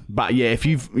 but yeah, if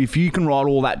you can write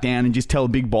all that down and just tell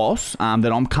the big boss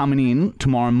that I'm coming in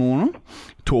tomorrow morning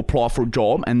to apply for a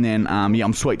job, and then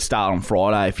I'm sweet to start on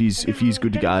Friday if he's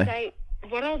good to go.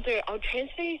 What I'll do, I'll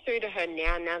transfer you through to her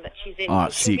now that she's in. Oh,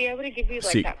 She'll sick. be able to give you,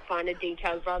 like, Sick. that finer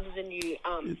details rather than you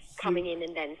coming in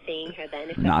and then seeing her then.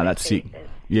 If that No, makes that's sick. any sense.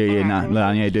 Yeah, All right,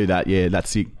 well, yeah, do that. Yeah,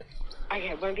 that's sick.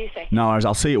 Okay, won't be a second. No worries.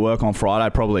 I'll see you at work on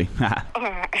Friday, probably. All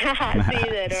right. See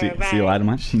you later. see Bye. you later,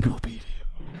 mate.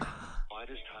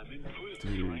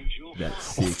 That's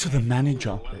sick. Off to the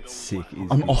manager. That's sick.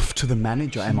 I'm off to the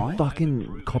manager, am I?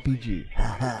 Fucking copied you.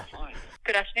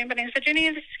 Good afternoon, Bunnings,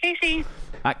 Virginia. This is Casey.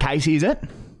 Casey, is it?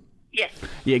 Yes.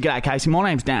 Yeah, g'day, Casey. My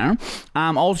name's Darren.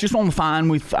 I was just on the phone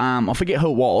with, I forget who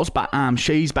it was, but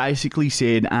she's basically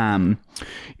said,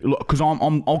 look, because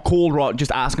I'm called, right,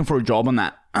 just asking for a job and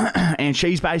that, and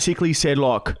she's basically said,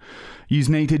 like, you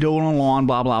need to do it online,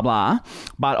 blah, blah, blah.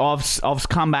 But I've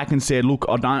come back and said, look,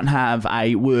 I don't have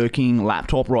a working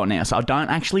laptop right now, so I don't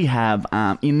actually have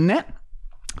internet.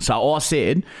 So I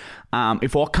said,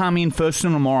 if I come in first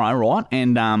thing tomorrow, right,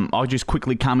 and I just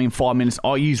quickly come in 5 minutes,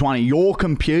 I use one of your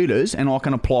computers and I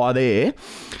can apply there,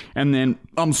 and then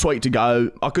I'm sweet to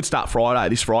go. I could start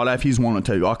this Friday if you wanted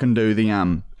to. I can do the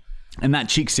and that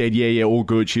chick said, yeah, all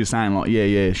good. She was saying, like,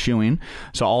 yeah, shoe in.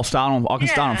 So I can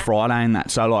start on Friday and that.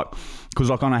 So, like, because,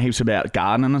 like, I know heaps about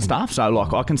gardening and stuff. So,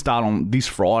 like, I can start on this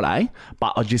Friday,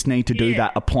 but I just need to do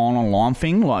that applying online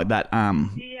thing, like that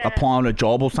applying a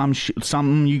job or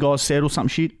something you guys said or some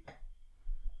shit.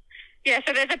 Yeah,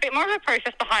 so there's a bit more of a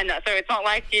process behind that. So it's not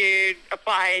like you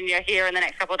apply and you're here in the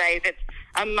next couple of days. It's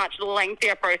a much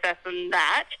lengthier process than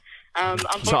that.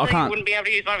 Unfortunately, we wouldn't be able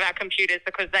to use one of our computers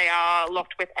because they are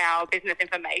locked with our business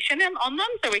information on them.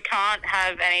 So we can't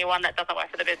have anyone that doesn't work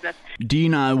for the business. Do you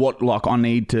know what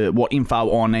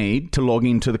info I need to log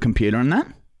into the computer and that?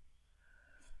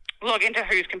 Log into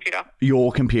whose computer?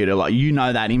 Your computer. Like, you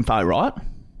know that info, right?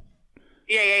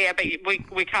 Yeah, but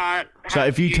we can't. So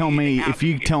if you tell me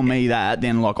that,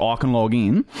 then, like, I can log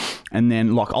in, and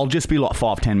then, like, I'll just be like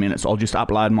 5-10 minutes. I'll just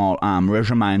upload my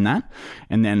resume and that,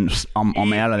 and then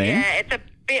I'm out of there. Yeah, it's a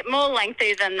bit more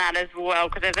lengthy than that as well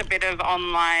because there's a bit of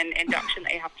online induction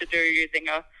that you have to do using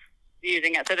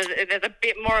it. So there's a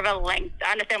bit more of a length.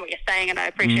 I understand what you're saying, and I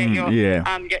appreciate your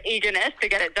eagerness to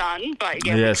get it done. But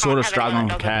yeah, sort of struggling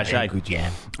for cash. Good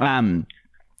job.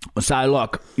 So,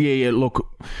 like, look.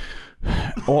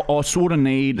 I sort of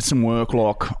need some work,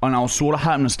 like, and I was sort of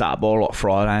hoping to start by, like,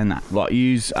 Friday and that. Like,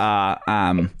 use,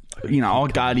 you know, I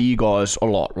go to you guys a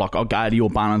lot. Like, I go to your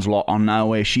Bunnings a lot. I know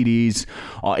where shit is.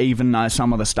 I even know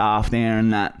some of the staff there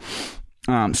and that.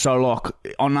 So, like,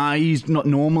 I know you've not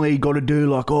normally got to do,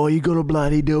 like, you got to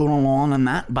bloody do it online and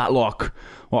that. But, like,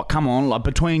 come on, like,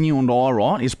 between you and I,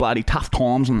 right, it's bloody tough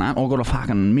times and that. I've got a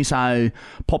fucking misso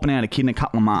popping out a kid in a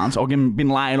couple of months. I've been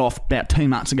laid off about 2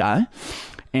 months ago.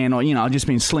 And, you know, I've just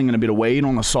been slinging a bit of weed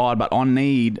on the side, but I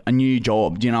need a new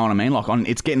job. Do you know what I mean? Like,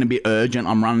 it's getting a bit urgent.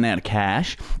 I'm running out of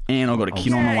cash, and I've got a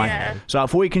kid on the way. Yeah. So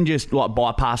if we can just, like,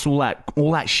 bypass all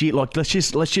that shit, like, let's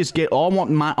just get. I want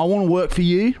to work for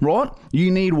you, right?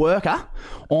 You need worker.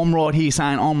 I'm right here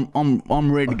saying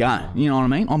I'm ready to go. You know what I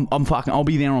mean? I'm fucking. I'll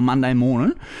be there on Monday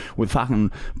morning with fucking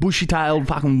bushy-tailed,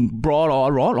 fucking bright eye,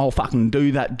 right? I'll fucking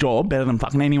do that job better than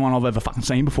fucking anyone I've ever fucking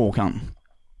seen before, cunt.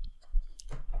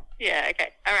 Yeah, okay.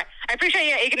 All right. I appreciate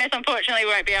your eagerness. Unfortunately,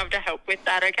 we won't be able to help with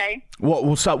that, okay? What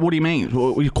do you mean?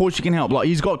 Well, of course you can help. Like,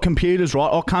 he's got computers, right?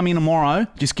 I'll come in tomorrow.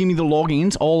 Just give me the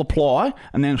logins. I'll apply.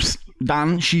 And then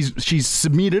done. She's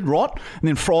submitted, right? And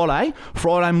then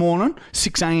Friday morning,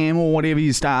 6 a.m. or whatever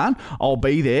you start, I'll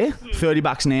be there.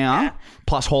 $30 an hour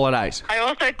plus holidays. I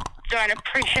also don't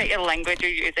appreciate your language you're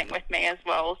using with me as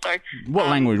well. So what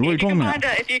language? What are you talking about?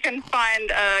 If you can find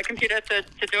a computer to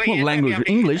do it. What language?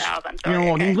 English? You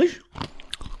know what, English?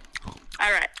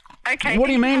 All right. Okay. What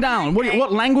do you mean, darling?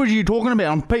 What language are you talking about?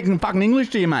 I'm speaking fucking English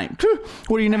to you, mate.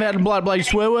 What, you never had a bloody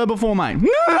swear word before, mate?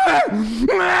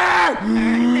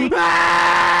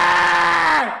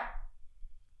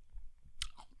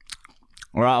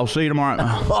 All right, I'll see you tomorrow.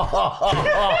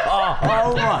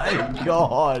 Oh my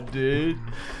God, dude.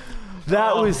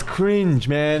 That was cringe,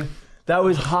 man. That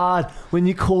was hard. When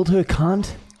you called her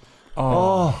cunt,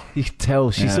 you could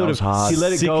tell. She sort of she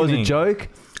let it go as a joke,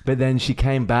 but then she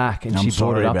came back and she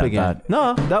brought it up again. That.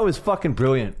 No, that was fucking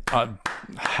brilliant. I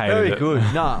hated Very it. good.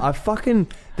 No,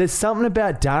 there's something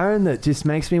about Darren that just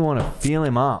makes me want to feel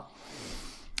him up.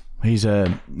 He's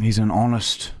an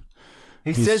honest.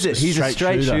 He's says it. He's a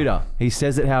straight shooter. He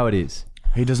says it how it is.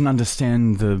 He doesn't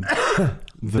understand the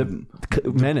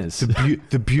manners.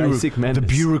 Basic manners. The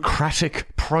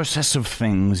bureaucratic process of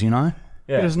things, you know?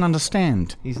 Yeah. He doesn't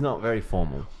understand. He's not very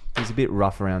formal. He's a bit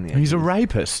rough around the edges. He's a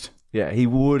rapist. Yeah, he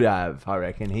would have, I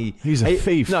reckon. He's a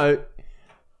thief. No.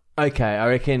 Okay, I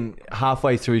reckon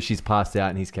halfway through she's passed out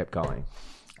and he's kept going.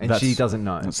 And she doesn't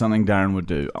know. That's something Darren would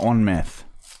do. On meth.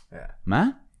 Yeah.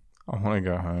 Matt? I want to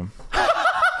go home.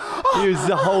 He was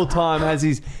the whole time has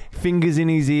his fingers in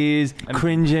his ears,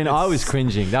 cringing. I was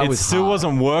cringing. That was still hard.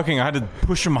 wasn't working. I had to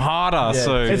push him harder.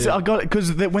 I got it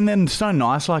because when they're so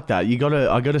nice like that,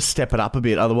 I got to step it up a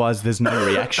bit. Otherwise, there's no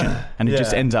reaction, and it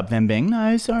just ends up them being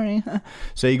no, sorry.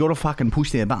 So you got to fucking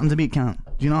push their buttons a bit, cunt.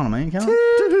 Do you know what I mean, cunt?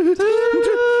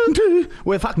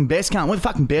 We're the fucking best, cunt. We're the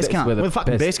fucking best, cunt. We're the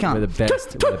fucking best, cunt. We're the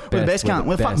best. We're the best, cunt.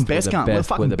 We're the fucking best, cunt. We're the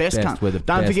fucking best, cunt.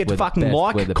 Don't forget to fucking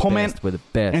like, comment,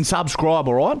 and subscribe.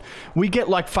 All right. We get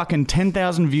like fucking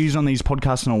 10,000 views on these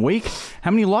podcasts in a week.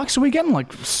 How many likes are we getting? Like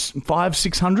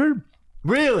 500-600?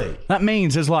 Really? That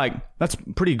means that's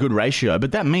pretty good ratio,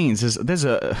 but that means there's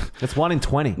a That's 1 in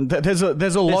 20. There's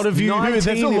a lot of you. There's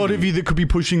a lot of you that could be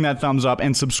pushing that thumbs up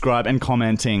and subscribe and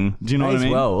commenting. Do you know what I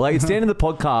mean? Well, like it's the end of the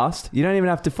podcast. You don't even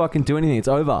have to fucking do anything. It's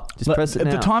over. Just press it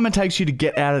now. At the time it takes you to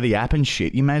get out of the app and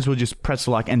shit, you may as well just press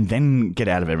like and then get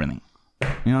out of everything.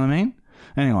 You know what I mean?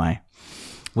 Anyway,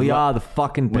 we are the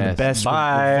fucking best. We're the best.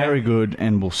 Bye. We're very good,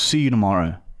 and we'll see you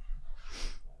tomorrow.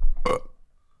 That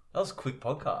was a quick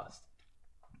podcast.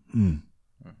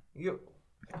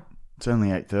 It's only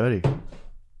 8:30.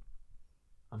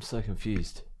 I'm so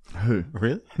confused. Who?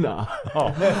 Really? Nah.